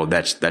will know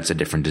that's a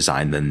different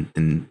design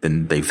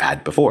than they've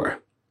had before.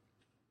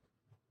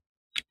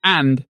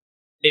 And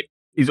it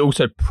is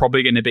also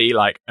probably going to be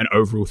like an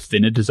overall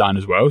thinner design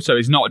as well. So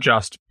it's not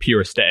just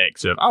pure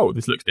aesthetics of, oh,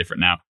 this looks different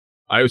now.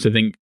 I also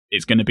think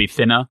it's going to be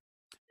thinner.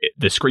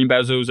 The screen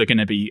bezels are going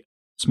to be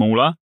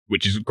smaller,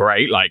 which is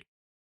great. Like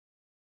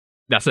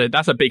that's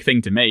a big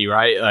thing to me,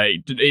 right?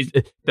 Like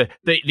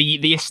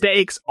the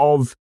aesthetics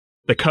of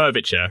the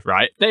curvature,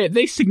 right?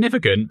 They're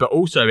significant, but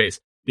also it's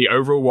the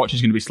overall watch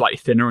is going to be slightly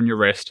thinner on your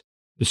wrist.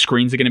 The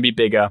screens are going to be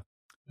bigger.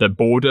 The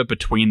border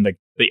between the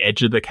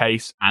edge of the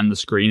case and the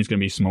screen is going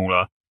to be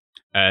smaller.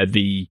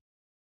 The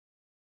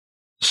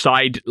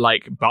side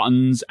like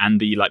buttons and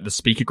the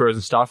speaker grills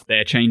and stuff,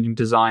 they're changing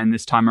design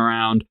this time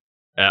around.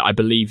 I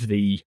believe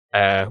the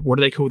what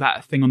do they call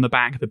that thing on the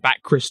back? The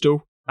back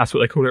crystal. That's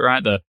what they call it,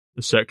 right? The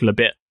circular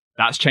bit.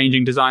 That's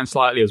changing design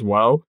slightly as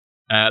well.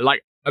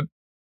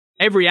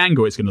 Every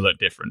angle is going to look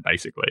different,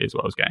 basically, is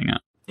what I was getting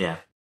at. Yeah.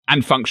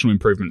 And functional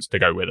improvements to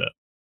go with it.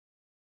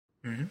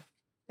 Mm-hmm.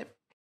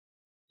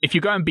 If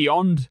you're going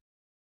beyond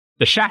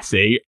the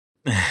chassis,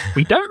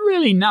 we don't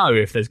really know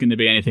if there's going to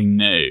be anything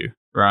new,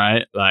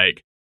 right?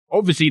 Like,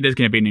 obviously, there's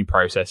going to be a new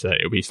processor.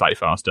 It'll be slightly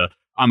faster.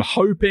 I'm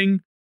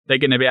hoping they're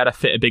going to be able to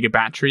fit a bigger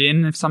battery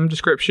in of some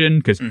description,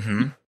 because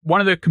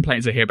one of the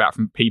complaints I hear about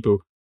from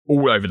people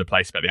all over the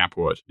place about the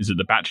Apple Watch is that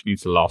the battery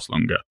needs to last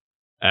longer.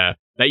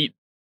 They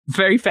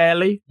very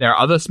fairly, there are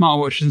other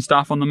smartwatches and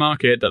stuff on the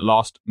market that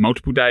last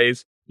multiple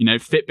days.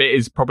 Fitbit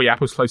is probably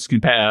Apple's closest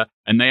competitor,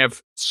 and they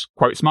have,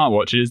 quote,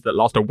 smartwatches that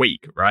last a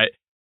week, right?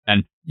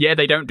 And yeah,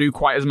 they don't do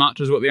quite as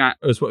much as what the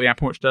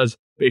Apple Watch does.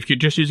 But if you're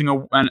just using a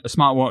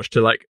smartwatch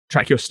to like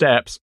track your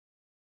steps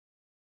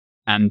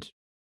and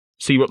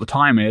see what the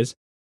time is,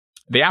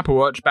 the Apple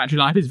Watch battery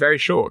life is very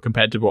short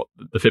compared to what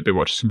the Fitbit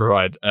watches can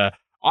provide.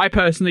 I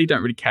personally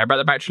don't really care about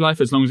the battery life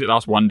as long as it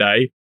lasts one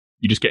day.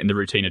 You just get in the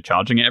routine of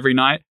charging it every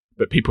night.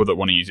 But people that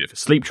want to use it for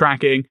sleep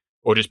tracking,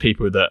 or just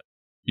people that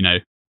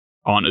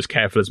aren't as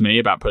careful as me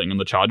about putting on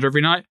the charger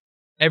every night,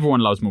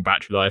 everyone loves more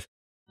battery life.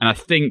 And I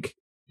think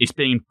it's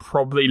been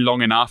probably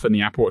long enough in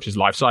the Apple Watch's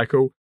life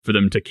cycle for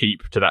them to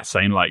keep to that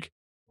same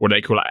what they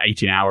call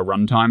 18-hour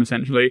runtime,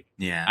 essentially.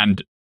 Yeah.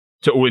 And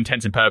to all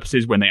intents and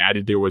purposes, when they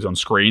added the always on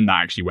screen,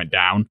 that actually went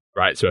down,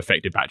 right? So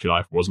effective battery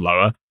life was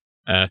lower.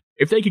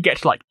 If they could get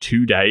to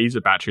 2 days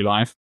of battery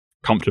life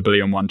comfortably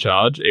on one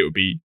charge, it would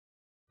be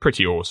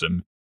pretty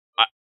awesome.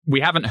 We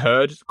haven't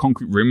heard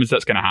concrete rumors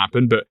that's going to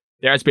happen, but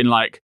there has been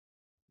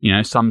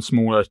some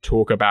smaller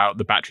talk about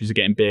the batteries are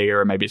getting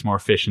bigger and maybe it's more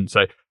efficient.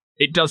 So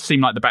it does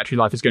seem like the battery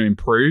life is going to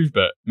improve,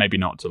 but maybe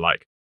not to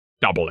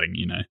doubling,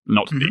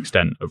 not to the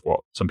extent of what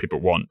some people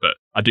want. But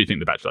I do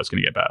think the battery life is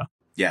going to get better.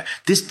 Yeah,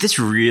 this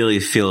really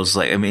feels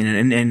like,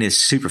 and it's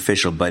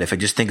superficial, but if I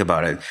just think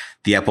about it,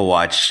 the Apple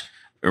Watch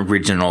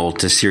original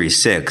to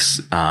Series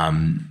 6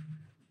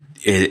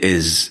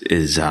 is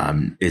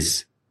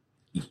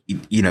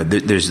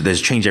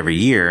there's change every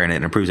year and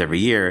it improves every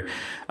year.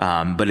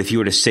 But if you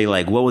were to say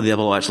what will the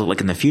Apple Watch look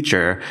like in the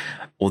future?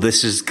 Well,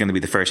 this is going to be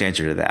the first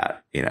answer to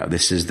that.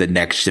 This is the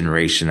next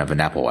generation of an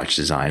Apple Watch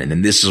design. And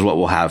then this is what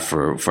we'll have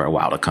for a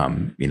while to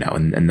come,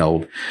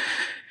 and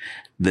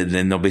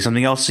then there'll be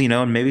something else,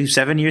 in maybe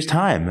 7 years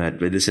time. But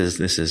this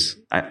is,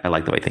 I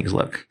like the way things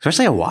look,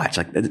 especially a watch.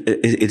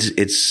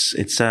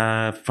 It's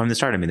from the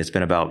start. It's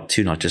been about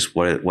not just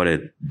what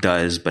it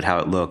does, but how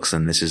it looks.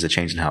 And this is a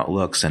change in how it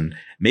looks. And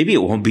maybe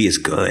it won't be as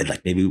good.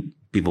 Maybe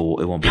it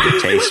won't be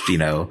good taste,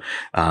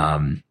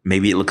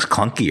 maybe it looks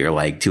clunky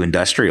or too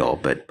industrial,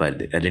 but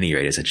at any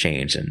rate, it's a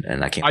change. And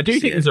I do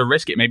think there's a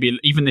risk. It maybe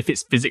even if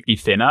it's physically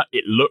thinner,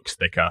 it looks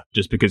thicker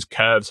just because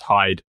curves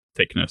hide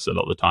thickness a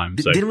lot of the time.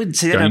 So didn't we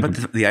say that about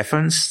the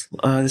iPhones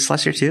this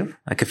last year too?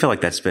 I feel like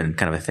that's been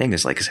kind of a thing.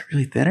 Is is it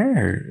really thinner,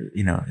 or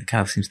it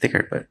kind of seems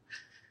thicker? But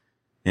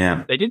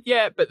yeah, they did.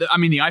 Yeah, but the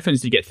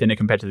iPhones did get thinner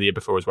compared to the year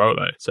before as well,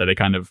 though. So they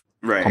kind of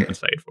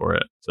compensated for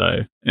it.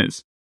 So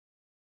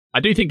I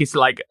do think it's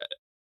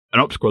an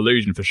optical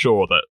illusion for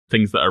sure that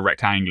things that are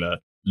rectangular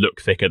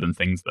look thicker than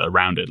things that are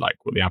rounded, like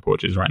what the Apple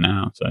Watch is right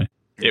now. So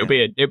it'll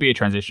be a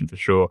transition for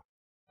sure.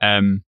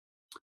 And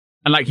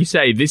like you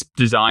say, this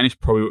design is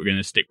probably what we're going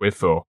to stick with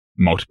for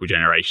multiple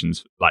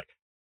generations.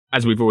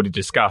 As we've already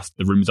discussed,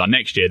 the rumors are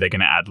next year they're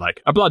going to add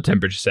a blood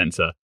temperature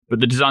sensor, but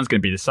the design's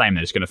going to be the same.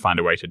 They're just going to find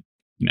a way to,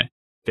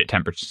 fit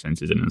temperature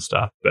sensors in and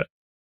stuff. But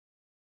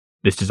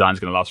this design's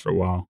going to last for a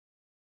while,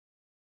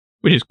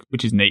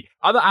 which is neat.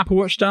 Other Apple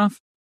Watch stuff.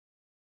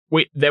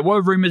 There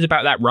were rumors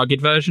about that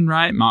rugged version,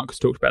 right? Marcus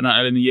talked about that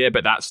earlier in the year,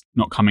 but that's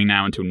not coming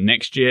now until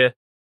next year.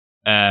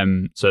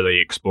 So the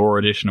Explorer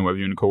Edition, or whatever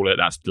you want to call it,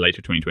 that's delayed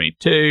to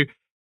 2022.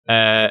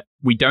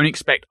 We don't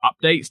expect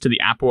updates to the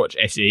Apple Watch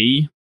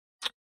SE.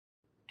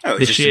 Oh,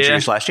 it's just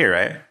introduced last year,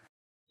 right?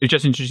 It's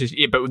just introduced,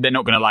 yeah, but they're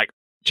not going to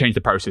change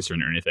the processor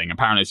or anything.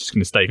 Apparently, it's just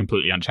going to stay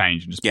completely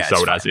unchanged and just be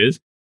sold as is.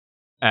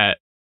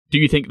 Do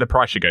you think the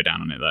price should go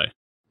down on it though?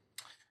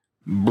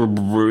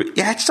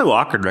 Yeah, it's so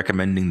awkward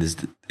recommending this.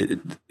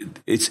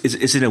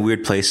 It's in a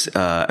weird place.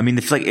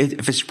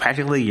 If it's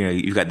practically,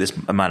 you've got this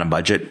amount of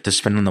budget to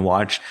spend on the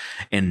watch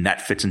and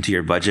that fits into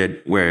your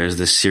budget, whereas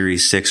the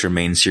Series 6 or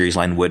main series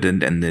line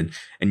wouldn't, and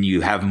you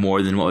have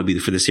more than what would be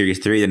for the Series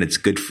 3, then it's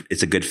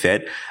a good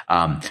fit.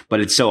 But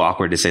it's so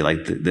awkward to say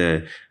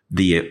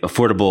the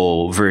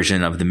affordable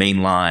version of the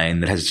main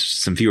line that has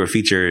some fewer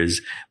features,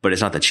 but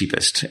it's not the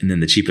cheapest. And then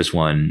the cheapest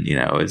one,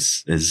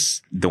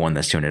 is the one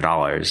that's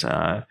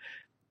 $200.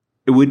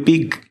 It would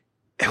be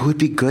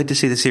good to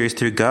see the Series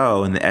 3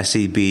 go and the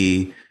SE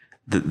be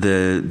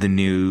the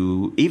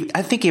new.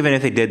 I think even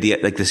if they did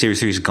the Series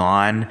 3 is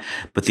gone,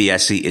 but the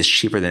SE is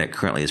cheaper than it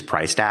currently is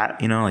priced at.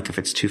 If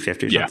it's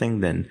 $250 or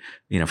something, then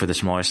for the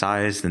smaller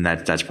size, then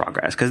that's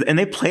progress. And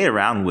they play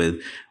around with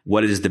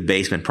what is the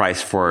basement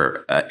price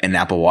for an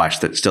Apple Watch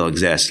that still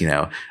exists. In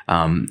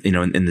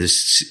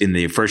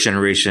the first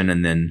generation,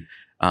 and then.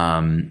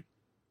 And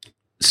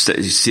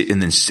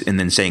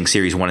then saying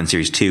Series 1 and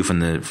Series 2 for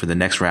the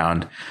next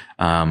round.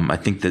 I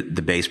think that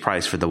the base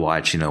price for the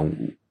watch, I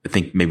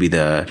think maybe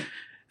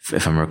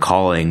if I'm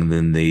recalling,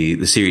 then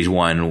the Series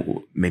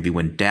 1 maybe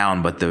went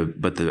down, but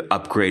the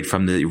upgrade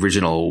from the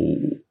original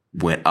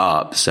went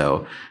up.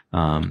 So,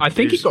 I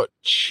think it got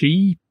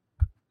cheap.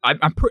 I'm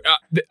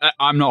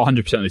not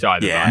 100% on this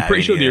either. Yeah, I'm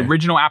pretty sure the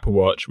original Apple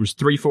Watch was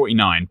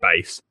 $349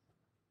 base.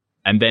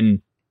 And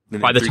then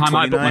by the time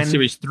I bought my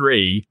Series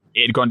 3,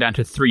 it had gone down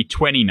to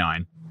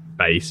 $329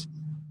 base.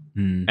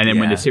 And then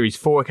when the Series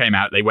 4 came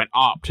out, they went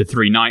up to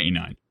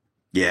 $399.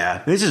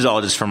 Yeah, this is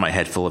all just from my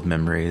head full of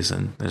memories,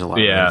 and there's a lot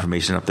of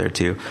information up there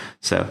too.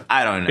 So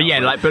I don't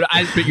know.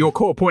 But your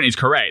core point is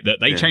correct that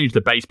they changed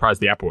the base price of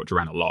the Apple Watch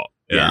around a lot.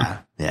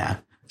 Yeah.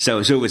 So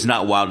it's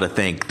not wild to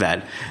think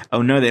that,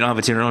 oh no, they don't have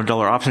a $200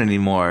 option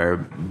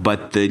anymore,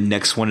 but the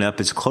next one up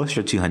is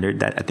closer to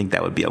 $200. I think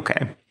that would be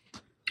okay.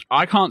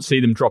 I can't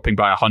see them dropping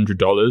by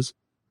 $100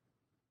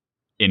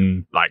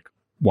 in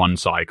one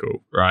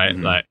cycle, right?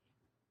 Mm-hmm.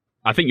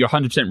 I think you're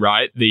 100%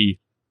 right. The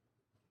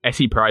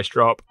SE price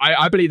drop,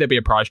 I believe there'll be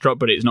a price drop,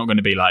 but it's not going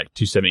to be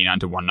 $279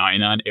 to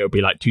 $199. It'll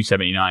be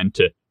 $279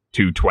 to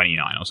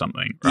 $229 or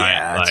something, right?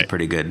 Yeah, that's a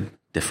pretty good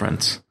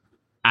difference.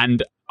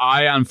 And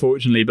I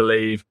unfortunately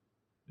believe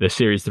the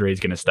Series 3 is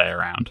going to stay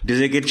around. Does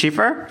it get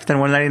cheaper than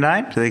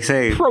 $199? Do they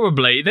say?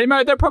 Probably.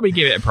 They'll probably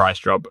give it a price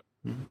drop.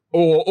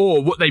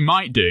 Or what they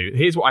might do,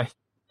 here's what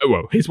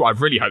I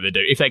really hope they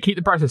do. If they keep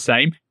the price the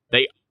same,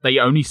 they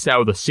only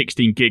sell the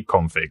 16 gig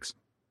configs.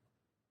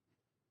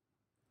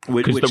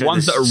 Because the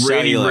ones that are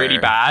really, really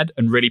bad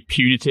and really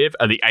punitive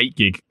are the 8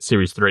 gig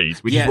Series 3s,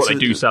 which is what they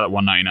do sell at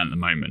 $199 at the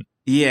moment.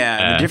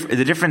 Yeah,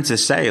 the difference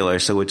is cellular.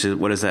 So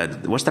what is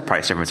that? What's the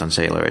price difference on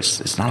cellular?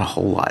 It's not a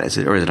whole lot, is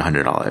it? Or is it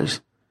 $100?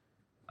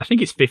 I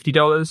think it's $50.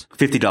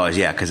 $50,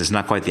 yeah, because it's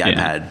not quite the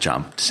iPad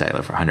jump to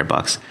cellular for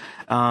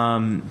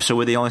 $100. So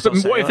would they only sell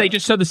cellular? What if they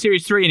just sell the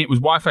Series 3 and it was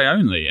Wi-Fi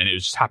only and it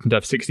just happened to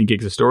have 16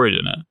 gigs of storage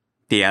in it?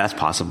 Yeah, that's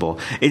possible.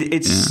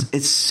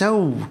 It's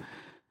so...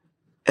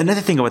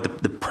 Another thing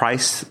about the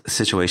price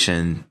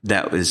situation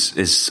that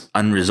is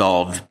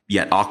unresolved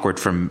yet awkward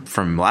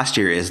from last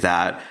year is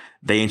that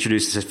they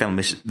introduced this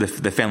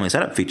the family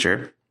setup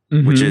feature,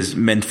 which is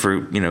meant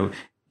for,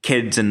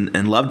 kids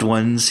and loved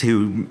ones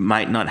who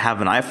might not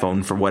have an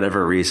iPhone for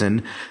whatever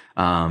reason.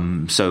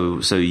 So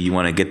you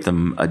want to get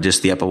them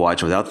just the Apple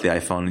Watch without the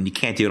iPhone, and you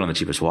can't do it on the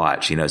cheapest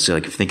watch, So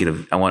like if you're thinking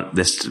of, I want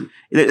this,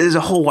 there's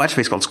a whole watch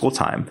face called School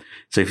Time.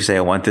 So if you say,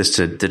 I want this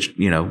to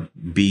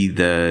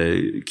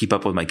be keep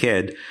up with my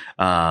kid,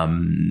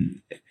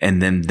 and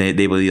then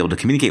they will be able to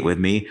communicate with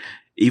me,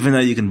 even though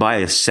you can buy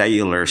a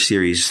cellular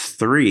Series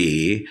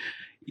 3,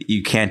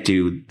 you can't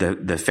do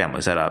the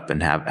family setup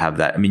and have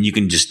that. I mean, you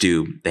can just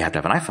they have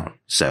to have an iPhone.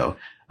 So,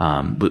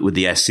 but with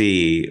the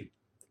SE,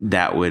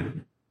 that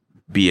would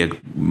be a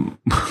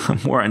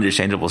more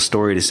understandable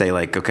story to say,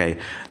 like, okay,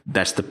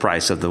 that's the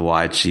price of the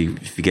watch.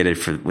 If you get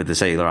it with the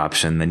cellular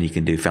option, then you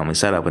can do family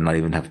setup and not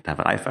even have to have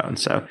an iPhone.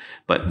 So,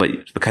 but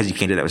because you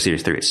can't do that with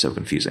Series 3, it's so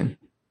confusing.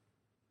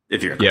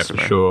 If you're a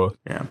customer. Yeah, for sure.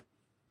 Yeah.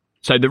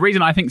 So the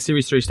reason I think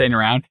Series 3 is staying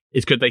around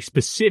is because they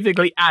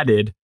specifically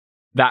added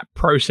that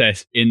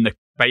process in the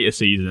beta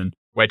season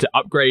where to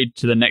upgrade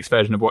to the next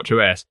version of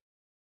watchOS,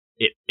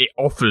 it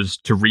offers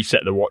to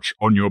reset the watch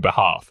on your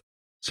behalf.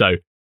 So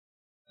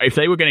if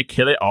they were going to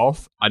kill it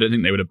off, I don't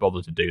think they would have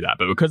bothered to do that.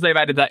 But because they've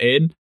added that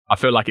in, I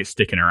feel like it's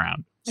sticking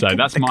around. So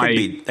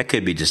that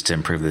could be just to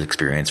improve the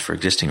experience for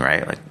existing,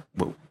 right? Like,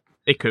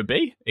 it could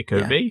be.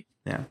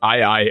 Yeah.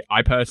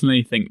 I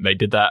personally think they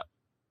did that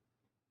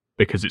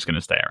because it's going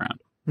to stay around.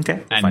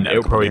 Okay. And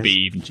it'll probably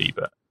be even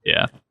cheaper.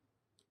 Yeah.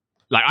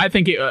 Like, I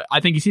think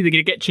it's either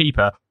going to get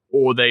cheaper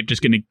or they're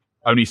just going to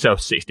only sell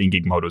 16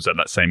 gig models at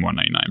that same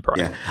 $199 price.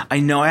 Yeah, I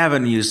know I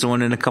haven't used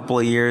one in a couple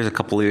of years.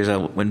 I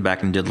went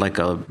back and did like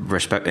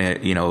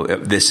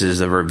this is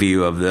a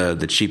review of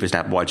the cheapest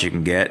Apple Watch you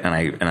can get, and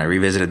I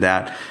revisited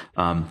that.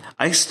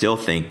 I still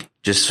think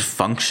just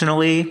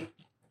functionally,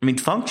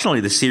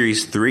 the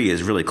Series 3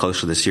 is really close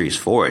to the Series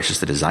 4. It's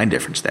just the design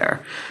difference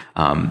there,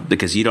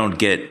 because you don't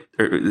get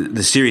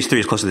the Series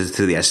 3 is closer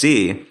to the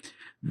SE.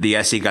 The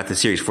SE got the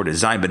Series 4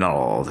 design, but not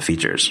all the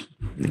features.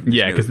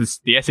 Yeah, because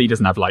the SE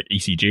doesn't have like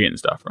ECG and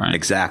stuff, right?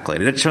 Exactly.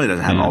 It certainly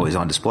doesn't have always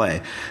on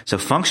display. So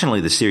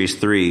functionally, the Series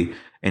 3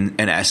 and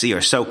SE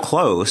are so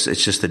close.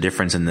 It's just the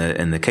difference in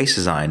the case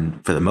design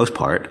for the most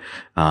part,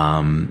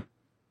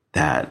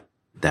 that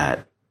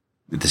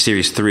the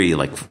Series 3,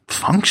 like,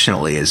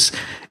 functionally is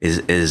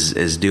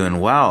doing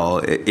well,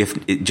 if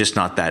it just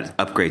not that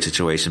upgrade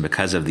situation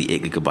because of the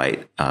 8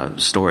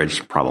 gigabyte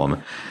storage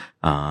problem.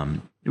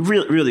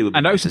 Really would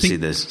be nice to see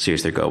this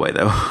Series 3 go away,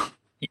 though.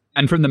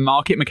 And from the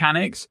market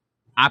mechanics,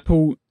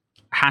 Apple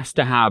has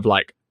to have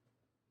like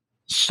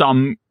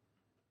some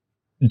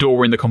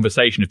door in the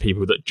conversation of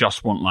people that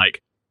just want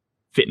like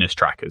fitness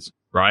trackers,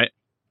 right?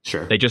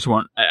 Sure. They just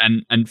want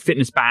and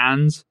fitness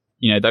bands,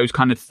 those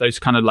kind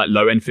of like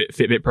low end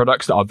Fitbit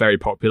products that are very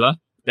popular.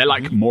 They're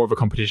like more of a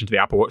competition to the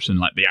Apple Watch than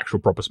like the actual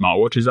proper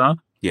smartwatches are.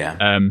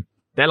 Yeah.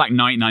 They're like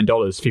 $99,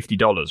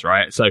 $50,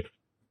 right? So.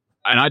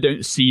 And I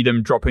don't see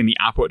them dropping the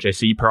Apple Watch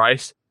SE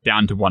price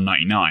down to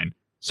 $199.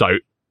 So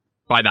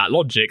by that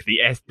logic,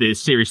 the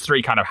Series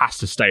 3 kind of has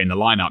to stay in the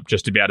lineup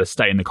just to be able to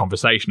stay in the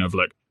conversation of,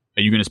 look,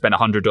 are you going to spend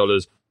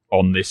 $100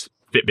 on this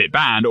Fitbit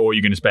band, or are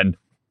you going to spend,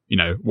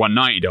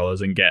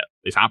 $190 and get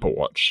this Apple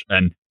Watch?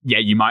 And yeah,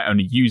 you might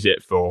only use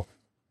it for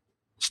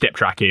step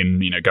tracking,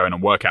 going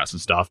on workouts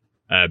and stuff.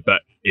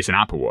 But it's an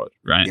Apple Watch,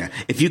 right? Yeah.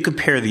 If you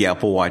compare the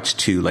Apple Watch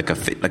to like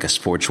a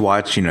sports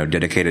watch,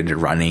 dedicated to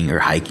running or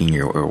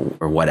hiking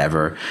or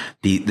whatever,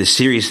 the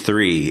Series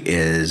 3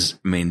 is,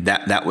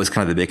 that was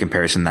kind of the big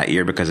comparison that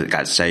year because it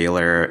got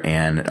cellular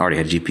and it already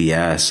had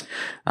GPS.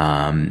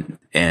 And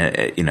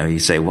you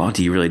say, well,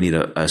 do you really need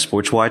a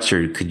sports watch,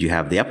 or could you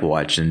have the Apple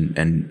Watch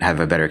and have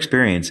a better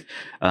experience?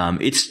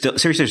 Series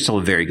 3 is still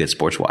a very good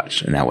sports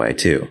watch in that way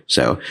too.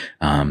 So,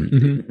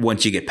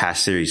 once you get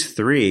past Series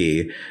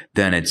 3,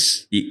 then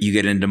you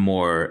get into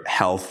more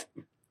health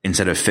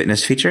instead of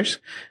fitness features.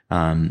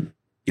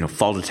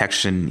 Fall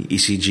detection,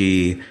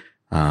 ECG,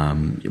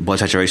 blood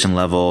saturation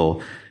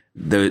level,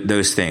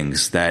 those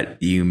things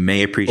that you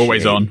may appreciate.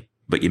 Always on.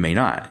 but you may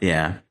not.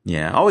 Yeah.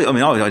 Yeah. Always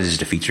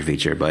just a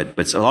feature,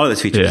 but a lot of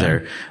those features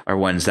are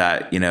ones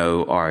that,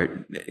 are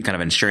kind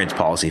of insurance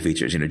policy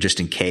features,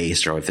 just in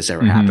case, or if this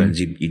ever happens,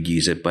 you'd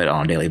use it, but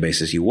on a daily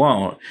basis, you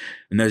won't.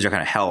 And those are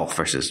kind of health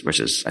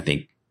versus I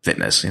think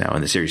fitness, in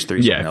the Series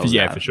 3.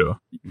 Yeah, for sure.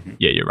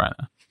 Yeah, you're right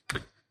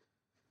there.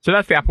 So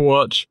that's the Apple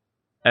Watch.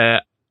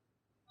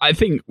 I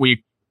think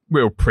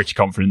we're pretty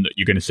confident that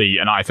you're going to see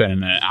an iPhone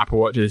and an Apple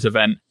Watch at this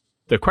event.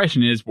 The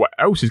question is, what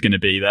else is going to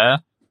be there?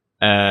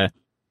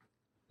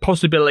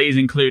 Possibilities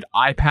include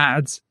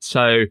iPads.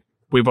 So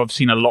we've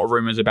obviously seen a lot of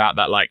rumors about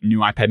that new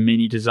iPad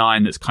mini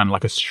design that's kind of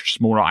like a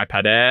smaller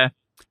iPad Air.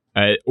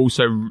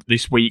 Also,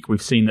 this week,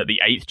 we've seen that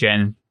the 8th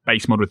gen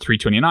base model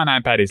 329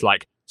 iPad is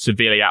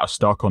severely out of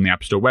stock on the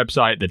App Store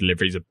website. The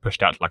deliveries are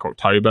pushed out to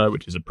October,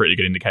 which is a pretty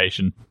good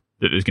indication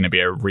that there's going to be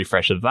a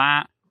refresh of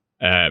that.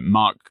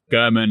 Mark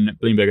Gurman,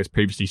 Bloomberg, has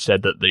previously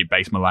said that the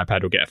base model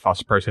iPad will get a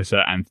faster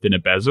processor and thinner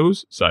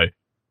bezels. So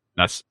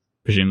that's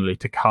presumably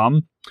to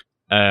come.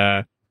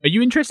 Are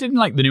you interested in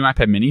the new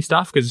iPad mini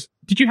stuff? Because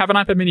did you have an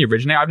iPad mini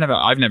originally? I've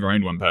never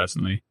owned one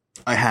personally.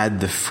 I had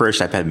the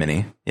first iPad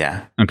mini.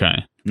 Yeah.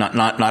 Okay. Not.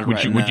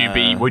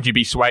 Would you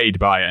be swayed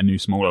by a new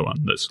smaller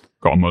one that's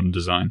got a modern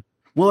design?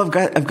 Well, I've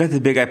got the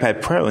big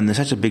iPad Pro, and there's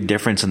such a big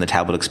difference in the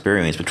tablet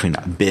experience between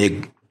a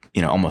big,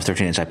 almost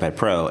 13-inch iPad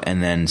Pro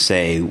and then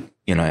say,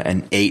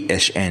 an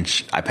 8-ish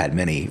inch iPad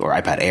mini or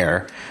iPad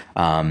Air.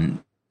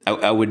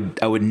 I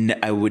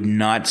would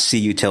not see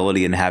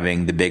utility in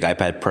having the big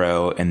iPad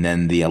Pro and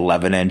then the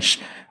 11-inch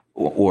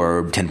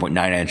or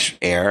 10.9-inch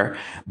Air.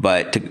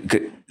 But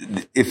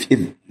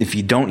if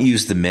you don't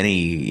use the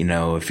mini,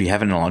 if you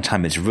haven't in a long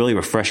time, it's really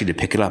refreshing to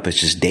pick it up. It's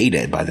just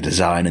dated by the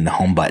design and the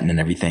home button and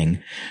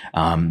everything.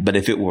 But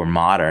if it were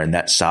modern,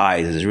 that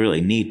size is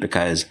really neat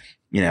because,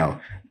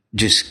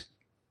 just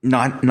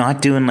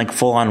not doing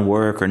full on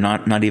work or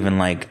not even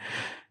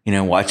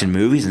watching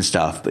movies and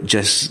stuff, but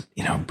just,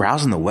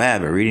 browsing the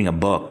web or reading a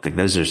book.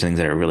 Those are things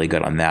that are really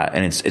good on that.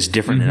 And it's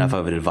different enough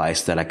of a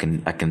device that I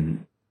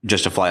can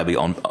justifiably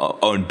own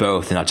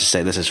both and not just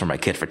say this is for my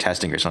kid for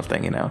testing or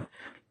something,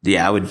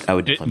 Yeah, I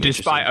would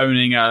despite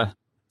owning a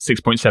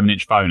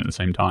 6.7-inch phone at the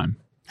same time.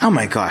 Oh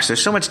my gosh,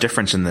 there's so much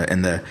difference in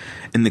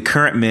the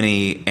current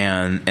mini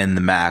and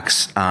the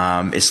Max.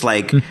 It's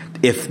like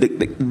if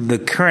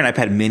the current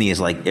iPad mini is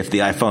if the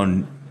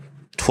iPhone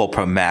 12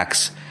 Pro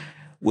Max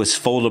was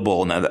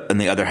foldable and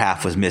the other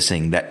half was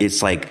missing, that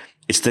it's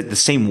the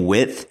same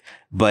width,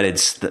 but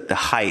it's the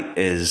height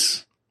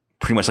is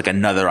pretty much like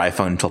another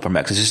iPhone 12 Pro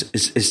Max.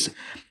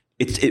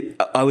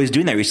 I was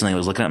doing that recently. I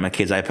was looking at my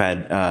kid's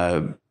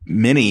iPad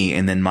mini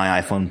and then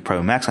my iPhone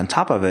Pro Max on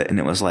top of it. And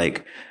it was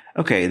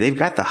okay, they've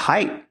got the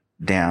height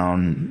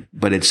down,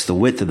 but it's the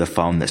width of the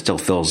phone that still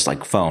feels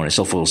like phone. It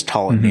still feels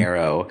tall and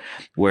narrow.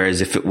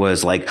 Whereas if it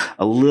was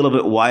a little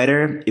bit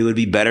wider, it would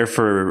be better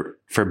for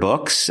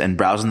books and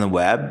browsing the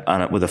web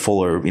on it with a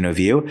fuller,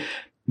 view,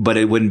 but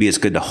it wouldn't be as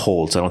good to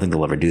hold. So I don't think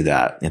they'll ever do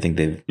that. I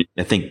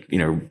think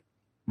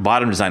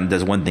bottom design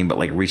does one thing, but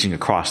reaching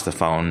across the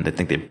phone, I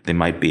think they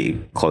might be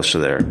close to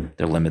their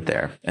limit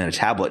there. And a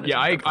tablet. Yeah,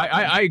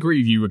 I agree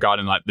with you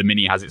regarding the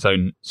mini has its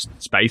own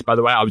space. By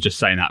the way, I was just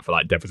saying that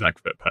for devil's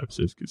advocate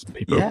purposes because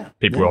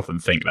people often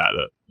think that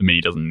the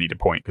mini doesn't need a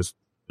point because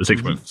the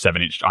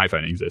 6.7-inch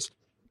iPhone exists.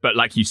 But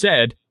like you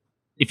said,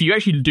 if you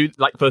actually do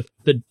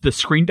the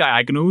screen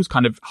diagonals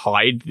kind of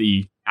hide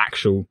the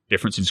actual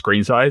difference in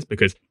screen size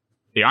because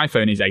the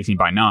iPhone is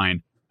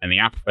 18:9 and the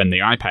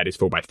iPad is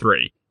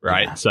 4:3,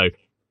 right? Yeah. So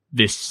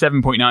this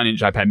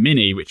 7.9-inch iPad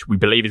mini, which we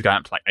believe is going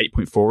up to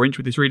 8.4-inch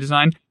with this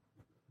redesign,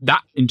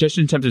 that just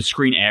in terms of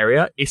screen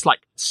area, it's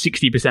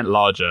 60%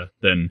 larger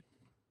than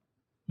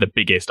the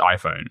biggest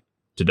iPhone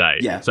today.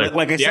 Yeah, so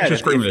like I the said, actual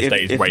screen real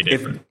estate is way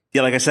different.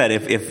 Yeah, like I said,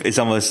 if it's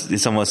almost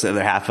the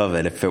other half of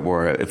it. If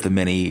the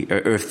mini or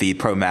if the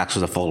Pro Max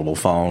was a foldable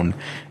phone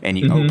and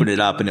you open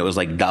it up and it was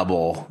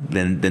double,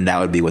 then that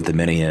would be what the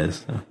mini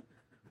is. So.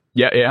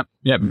 Yeah,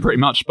 pretty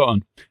much spot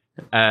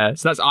on.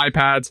 So that's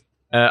iPads.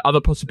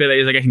 Other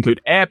possibilities, I guess, include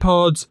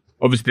AirPods.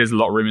 Obviously, there's a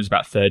lot of rumors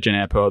about third-gen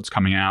AirPods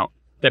coming out.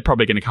 They're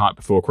probably going to come out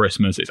before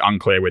Christmas. It's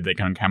unclear whether they're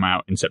going to come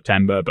out in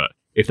September, but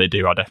if they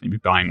do, I'll definitely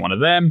be buying one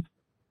of them.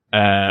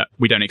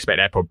 We don't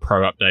expect AirPod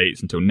Pro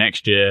updates until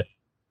next year.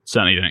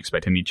 Certainly don't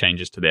expect any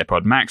changes to the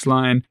AirPod Max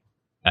line.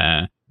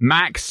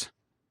 Max,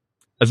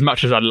 as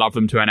much as I'd love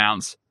them to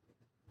announce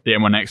the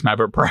M1X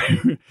MacBook Pro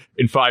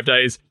in 5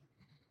 days,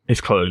 it's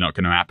clearly not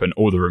going to happen.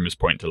 All the rumors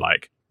point to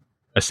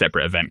a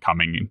separate event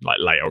coming in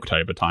late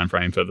October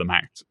timeframe for the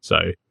Max. So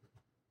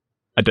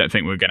I don't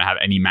think we're going to have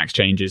any Max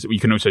changes. You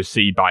can also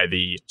see by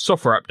the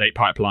software update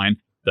pipeline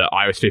that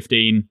iOS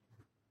 15,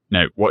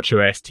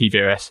 WatchOS,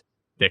 tvOS,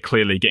 they're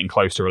clearly getting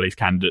close to release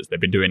candidates.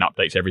 They've been doing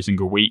updates every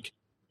single week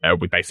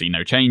with basically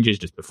no changes,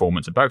 just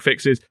performance and bug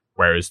fixes,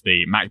 whereas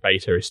the Mac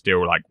beta is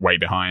still way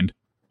behind.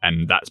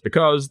 And that's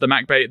because the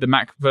Mac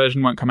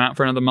version won't come out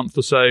for another month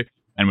or so.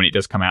 And when it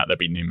does come out, there'll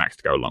be new Macs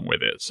to go along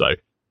with it. So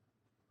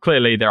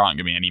clearly, there aren't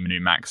going to be any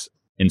new Macs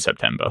in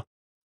September,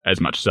 as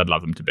much as I'd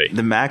love them to be.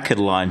 The Mac could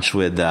launch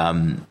with,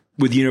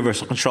 with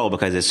universal control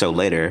because it's so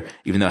later,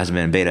 even though it hasn't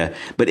been in beta.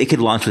 But it could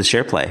launch with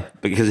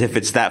SharePlay because if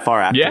it's that far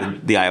after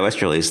the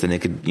iOS release, then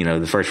it could,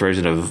 the first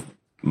version of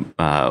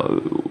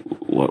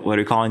what are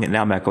we calling it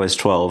now? macOS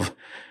 12.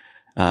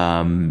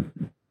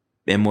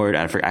 M-word.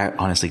 I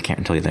honestly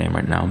can't tell you the name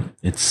right now.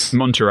 It's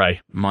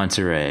Monterey.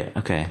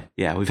 Okay.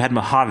 Yeah, we've had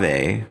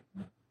Mojave.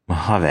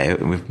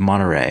 With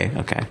Monterey.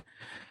 Okay.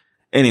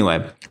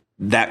 Anyway,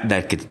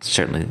 that could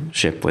certainly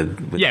ship with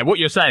what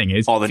you're saying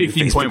is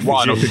 15.1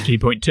 or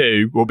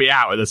 15.2 will be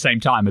out at the same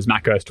time as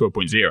macOS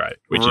 12.0,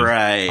 which is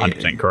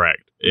 100%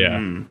 correct.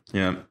 Yeah.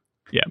 Yeah.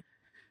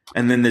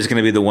 And then there's going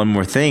to be the one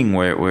more thing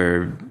where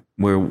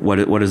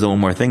what is the one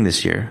more thing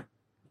this year?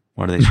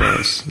 What do they show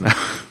us?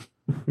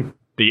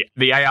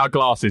 The AR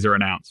glasses are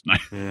announced. No.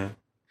 Yeah.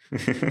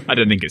 I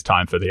don't think it's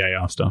time for the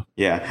AR stuff.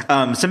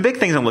 Yeah. Some big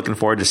things I'm looking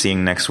forward to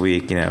seeing next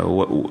week,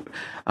 that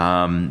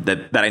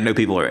I know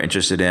people are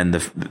interested in.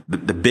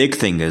 The big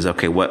thing is,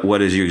 okay, what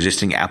does your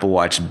existing Apple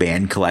Watch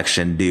band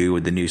collection do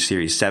with the new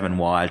Series 7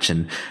 watch?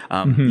 And,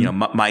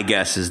 my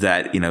guess is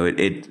that,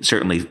 it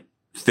certainly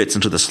fits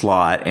into the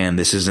slot, and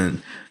this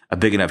isn't a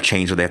big enough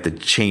change where they have to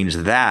change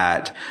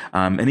that.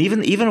 And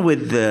even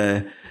with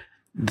the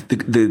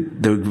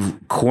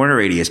corner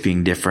radius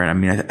being different. I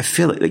mean, I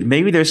feel like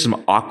maybe there's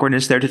some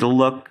awkwardness there to the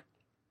look,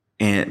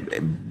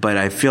 but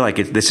I feel like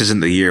this isn't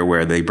the year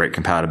where they break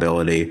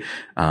compatibility.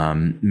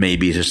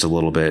 Maybe it's just a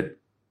little bit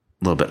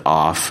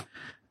off.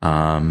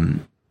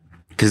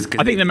 Cause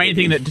I think the main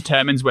thing that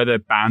determines whether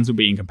bands will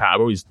be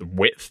incompatible is the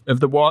width of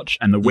the watch,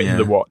 and the width of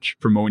the watch,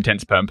 for all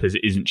intents and purposes,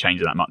 isn't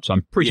changing that much. So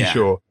I'm pretty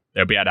sure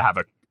they'll be able to have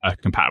a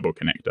compatible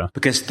connector.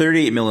 Because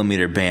 38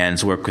 millimeter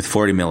bands work with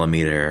 40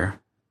 millimeter.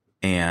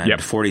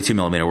 And 42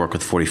 millimeter work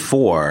with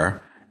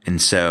 44, and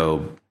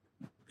so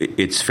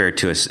it's fair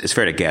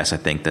to guess, I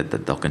think, that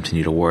they'll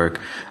continue to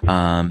work. They'll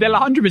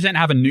 100%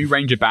 have a new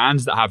range of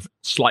bands that have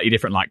slightly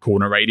different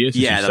corner radius,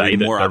 that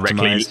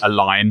directly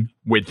align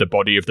with the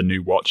body of the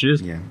new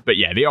watches. Yeah. But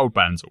the old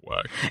bands will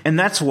work, and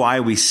that's why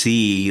we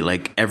see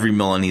every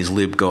Milanese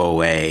loop go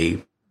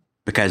away,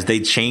 because they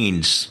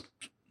change.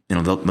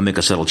 They'll make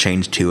a subtle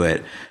change to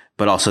it.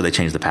 But also they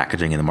changed the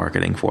packaging and the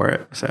marketing for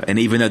it. So, and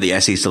even though the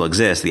SE still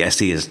exists, the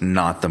SE is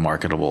not the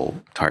marketable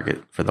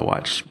target for the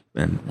watch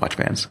and watch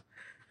bands.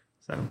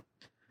 So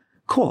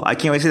cool. I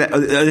can't wait to see that.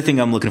 The other thing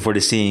I'm looking forward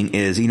to seeing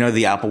is,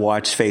 the Apple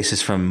Watch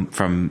faces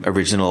from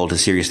original to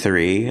Series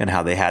 3 and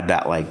how they had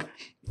that,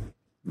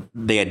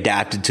 they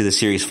adapted to the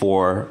Series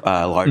 4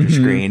 larger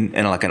screen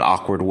in an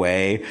awkward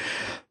way.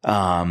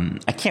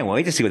 I can't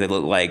wait to see what they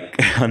look like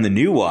on the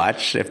new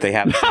watch, if they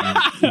have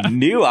some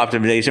new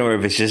optimization, or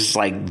if it's just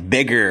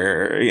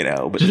bigger,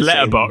 but just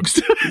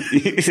letterboxed.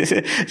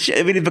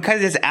 I mean,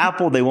 because it's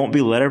Apple, they won't be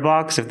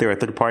letterboxed. If they're a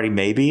third party,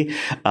 maybe.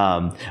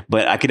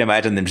 But I can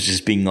imagine them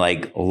just being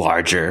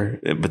larger,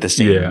 but the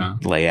same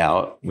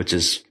layout, which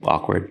is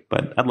awkward.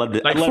 But I'd love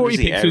to. I'd love to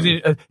see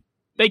pixels.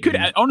 They could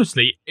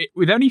honestly,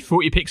 with only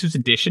 40 pixels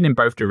addition in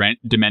both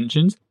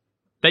dimensions.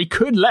 They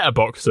could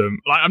letterbox them.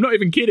 I'm not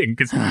even kidding,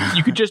 because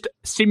you could just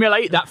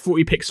simulate that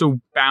 40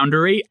 pixel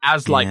boundary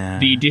as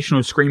the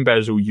additional screen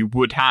bezel you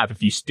would have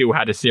if you still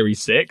had a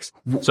Series 6.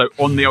 So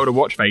on the older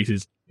watch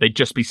faces, they'd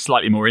just be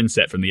slightly more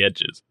inset from the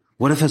edges.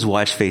 What if those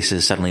watch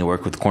faces suddenly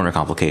work with corner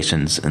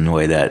complications in the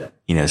way that,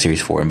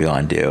 Series 4 and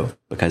beyond do,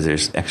 because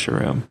there's extra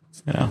room,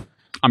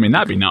 I mean,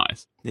 that'd be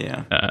nice.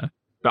 Yeah.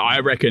 But I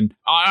reckon,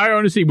 I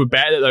honestly would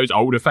bet that those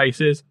older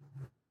faces,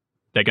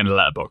 they're going to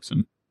letterbox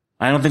them.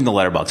 I don't think they'll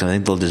letterbox them. I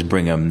think they'll just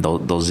bring them,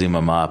 they'll zoom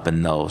them up,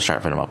 and they'll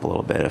sharpen them up a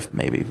little bit,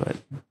 maybe.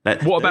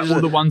 But what about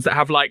all the ones that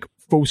have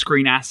full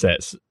screen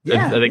assets?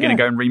 Are they going to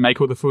go and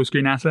remake all the full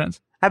screen assets?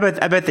 I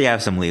bet they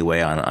have some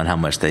leeway on how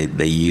much they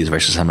use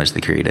versus how much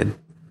they created.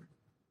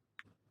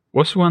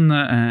 What's the one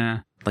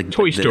that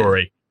Toy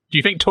Story? Do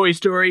you think Toy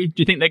Story?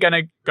 Do you think they're going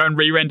to go and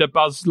re-render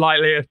Buzz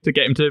Lightyear to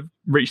get him to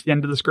reach the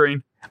end of the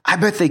screen? I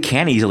bet they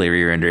can easily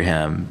re-render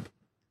him.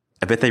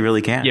 I bet they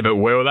really can. Yeah, but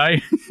will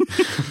they?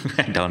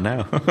 I don't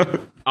know.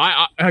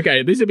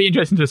 Okay, this will be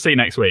interesting to see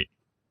next week.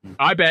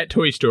 I bet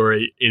Toy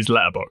Story is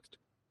letterboxed.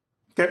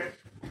 Okay.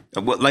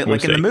 We'll in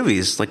the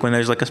movies, when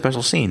there's a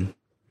special scene.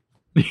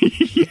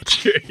 Yeah,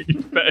 true.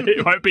 But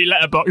it won't be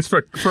letterboxed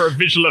for a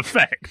visual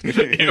effect.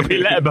 It'll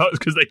be letterboxed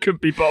because they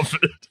couldn't be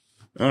bothered.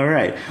 All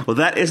right. Well,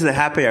 that is the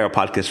Happy Hour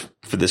podcast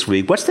for this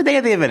week. What's the day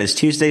of the event? It's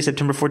Tuesday,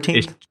 September 14th?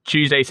 It's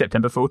Tuesday,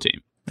 September 14th.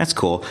 That's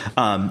cool.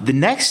 The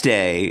next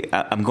day,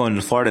 I'm going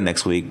to Florida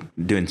next week,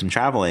 doing some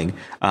traveling.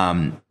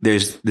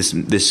 There's this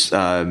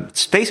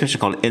space mission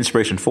called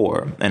Inspiration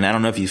 4. And I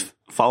don't know if you've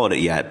followed it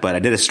yet, but I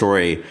did a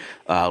story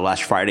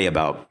last Friday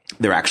about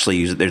they're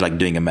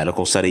doing a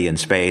medical study in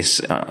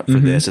space for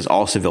this. It's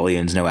all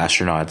civilians, no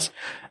astronauts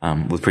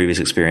with previous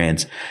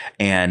experience.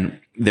 And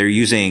they're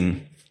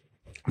using...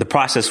 The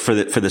process for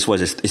this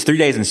was it's 3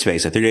 days in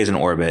space, so 3 days in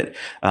orbit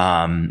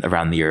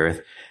around the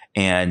Earth,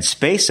 and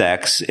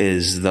SpaceX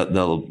is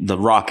the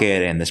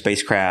rocket and the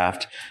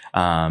spacecraft,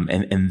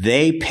 and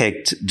they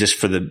picked just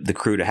for the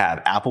crew to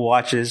have Apple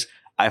Watches,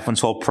 iPhone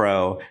 12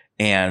 Pro,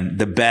 and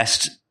the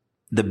best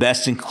the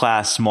best in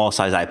class small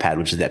size iPad,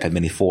 which is the iPad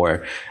Mini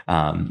 4.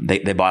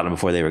 They bought them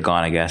before they were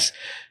gone, I guess.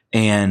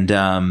 And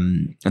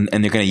they're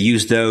going to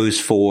use those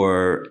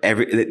for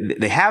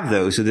they have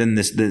those. So then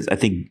this I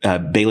think,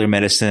 Baylor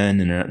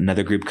Medicine and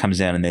another group comes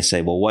in and they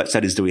say, well, what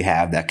studies do we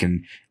have that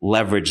can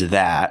leverage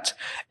that?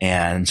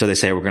 And so they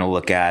say, we're going to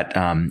look at,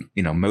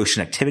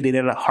 motion activity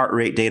data, heart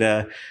rate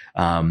data,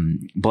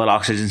 blood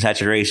oxygen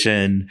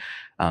saturation,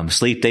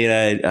 sleep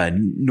data,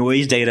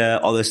 noise data,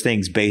 all those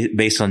things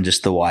based on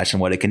just the watch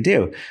and what it can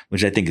do,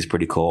 which I think is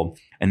pretty cool.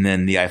 And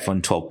then the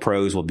iPhone 12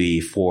 Pros will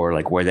be for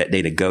like where that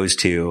data goes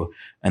to.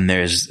 And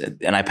there's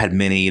an iPad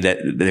Mini that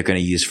they're going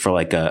to use for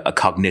like a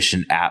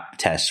cognition app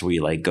test where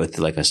you like go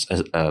through like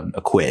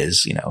a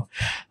quiz,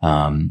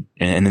 and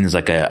then there's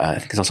like I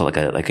think it's also like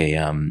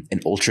an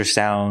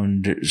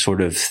ultrasound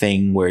sort of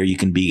thing where you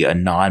can be a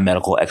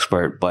non-medical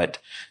expert, but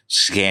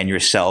scan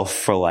yourself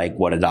for like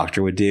what a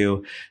doctor would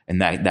do.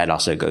 And that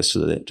also goes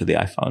to the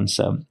iPhone.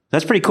 So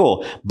that's pretty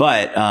cool.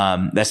 But,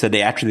 that's the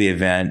day after the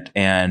event.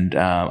 And,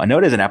 I know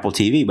it is an Apple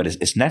TV, but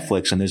it's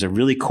Netflix. And there's a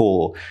really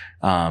cool,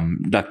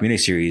 documentary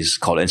series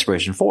called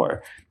Inspiration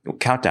 4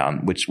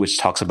 Countdown, which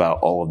talks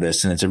about all of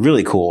this. And it's a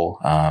really cool,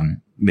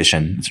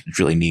 mission. It's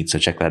really neat. So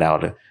check that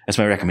out. That's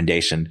my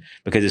recommendation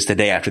because it's the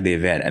day after the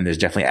event and there's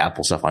definitely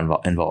Apple stuff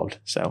involved.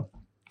 So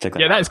check that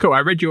out. Yeah, that's cool. I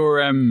read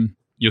your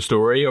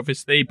story,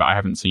 obviously, but I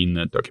haven't seen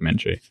the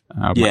documentary.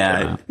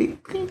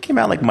 It came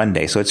out like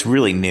Monday, so it's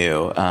really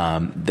new.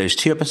 There's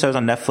 2 episodes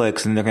on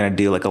Netflix, and they're going to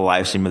do like a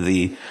live stream of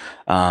the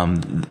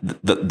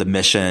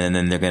mission,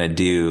 and they're going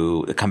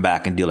to come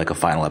back and do like a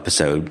final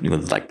episode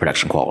with like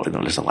production quality,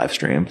 not just a live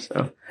stream.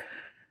 So.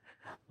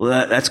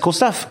 Well, that's cool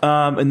stuff.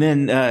 And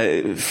then,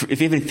 if you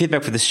have any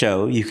feedback for the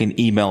show, you can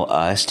email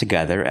us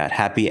together at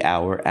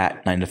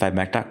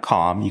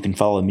happyhour@9to5mac.com. You can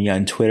follow me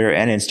on Twitter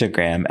and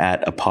Instagram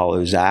at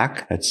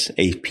ApolloZac. That's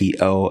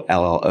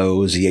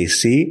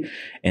APOLLOZAC.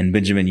 And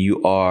Benjamin,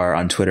 you are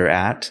on Twitter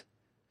at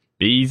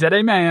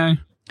BZA Mayo.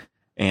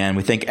 And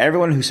we thank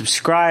everyone who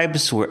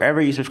subscribes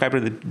wherever you subscribe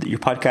to your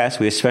podcast.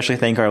 We especially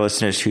thank our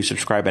listeners who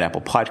subscribe at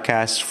Apple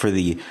Podcasts for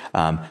the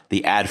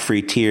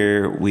ad-free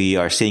tier. We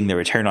are seeing the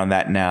return on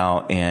that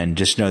now, and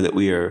just know that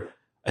we are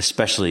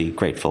especially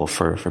grateful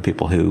for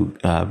people who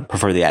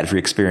prefer the ad-free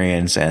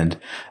experience and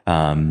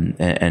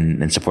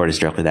support us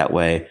directly that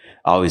way.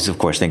 Always, of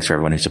course, thanks for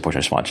everyone who supports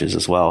our sponsors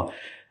as well.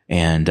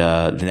 And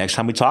the next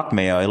time we talk,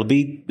 Mayo, it'll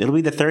be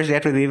the Thursday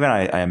after the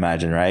event, I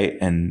imagine, right?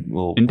 And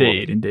we'll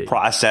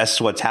process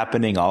what's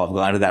happening. I'll have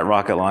gone to that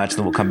rocket launch, and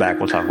then we'll come back.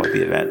 We'll talk about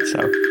the event.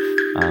 So,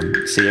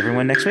 see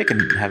everyone next week,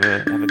 and have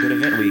a good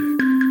event week.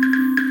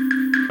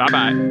 Bye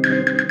bye.